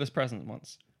ridiculous present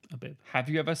once. A bib. Have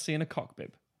you ever seen a cock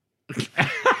bib?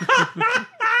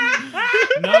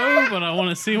 No, but I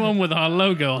want to see one with our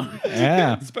logo on it.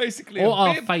 Yeah. It's basically Or a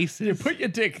our bib faces. you put your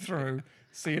dick through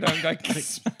so you don't go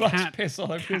splash cat- piss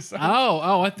all over yourself.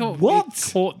 Oh, I thought What? it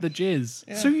caught the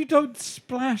jizz. So you don't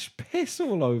splash piss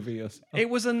all over yourself. It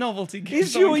was a novelty gift.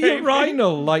 Is your someone gave me.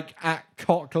 urinal like at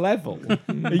cock level?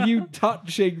 Are you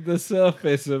touching the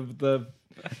surface of the?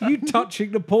 Are you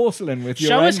touching the porcelain with your?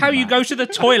 Show us end how you mat? go to the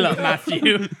toilet,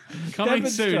 Matthew. Coming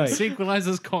soon. Demonstrate.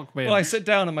 Sequelizer's cockpit. Well, I sit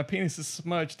down and my penis is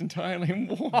submerged entirely in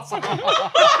water.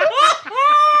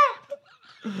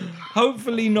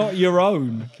 Hopefully not your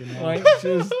own. Like,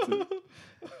 just...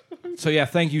 So yeah,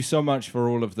 thank you so much for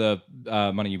all of the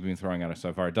money you've been throwing at us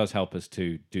so far. It does help us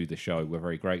to do the show. We're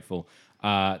very grateful.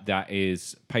 That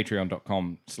is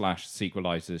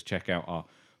patreon.com/sequelizers. Check out our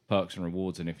perks and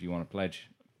rewards. And if you want to pledge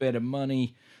a bit of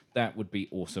money, that would be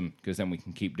awesome because then we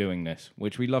can keep doing this,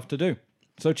 which we love to do.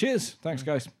 So cheers. Thanks,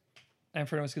 guys. And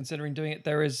for anyone who's considering doing it,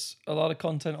 there is a lot of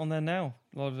content on there now.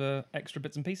 A lot of extra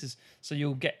bits and pieces. So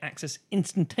you'll get access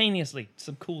instantaneously to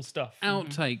some cool stuff.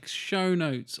 Outtakes, show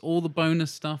notes, all the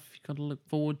bonus stuff you got to look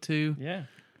forward to. Yeah.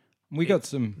 We got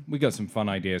some fun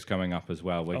ideas coming up as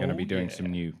well. We're going to be doing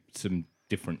yeah. some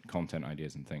different content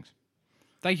ideas and things.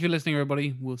 Thank you for listening,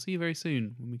 everybody. We'll see you very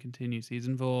soon when we continue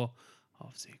season 4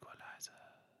 of Sequelizer.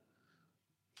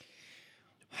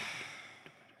 I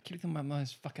keep thinking about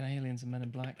those fucking aliens and Men in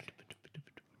Black.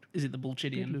 Is it the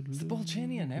Bullchidian? It's the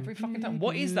Bolchinian every fucking time.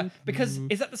 What is that? Because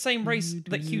is that the same race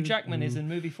that Hugh Jackman is in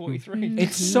movie 43?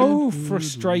 It's so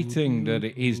frustrating that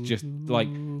it is just like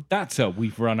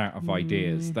we've run out of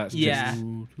ideas. That's Yeah. just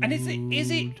And is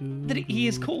it that he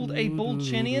is called a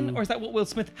Bolchinian, or is that what Will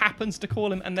Smith happens to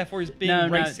call him, and therefore he's being No,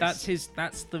 racist?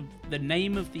 that's the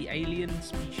name of the alien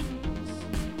species.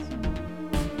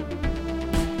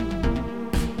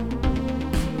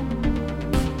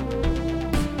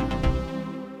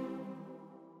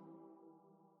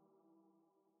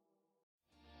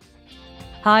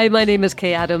 Hi, my name is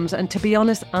Kay Adams, and to be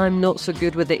honest, I'm not so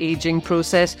good with the ageing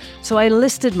process, so I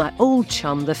enlisted my old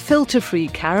chum, the filter-free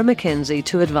Cara McKenzie,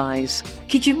 to advise.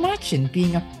 Could you imagine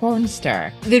being a porn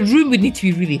star? The room would need to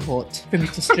be really hot for me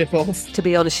to strip off. To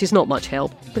be honest, she's not much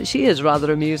help, but she is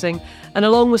rather amusing. And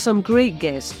along with some great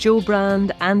guests, Joe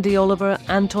Brand, Andy Oliver,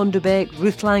 Anton Dubeck,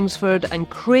 Ruth Langsford, and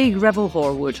Craig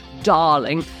Revel-Horwood,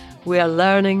 darling, we are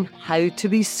learning how to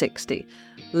be 60.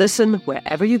 Listen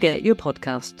wherever you get your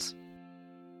podcasts.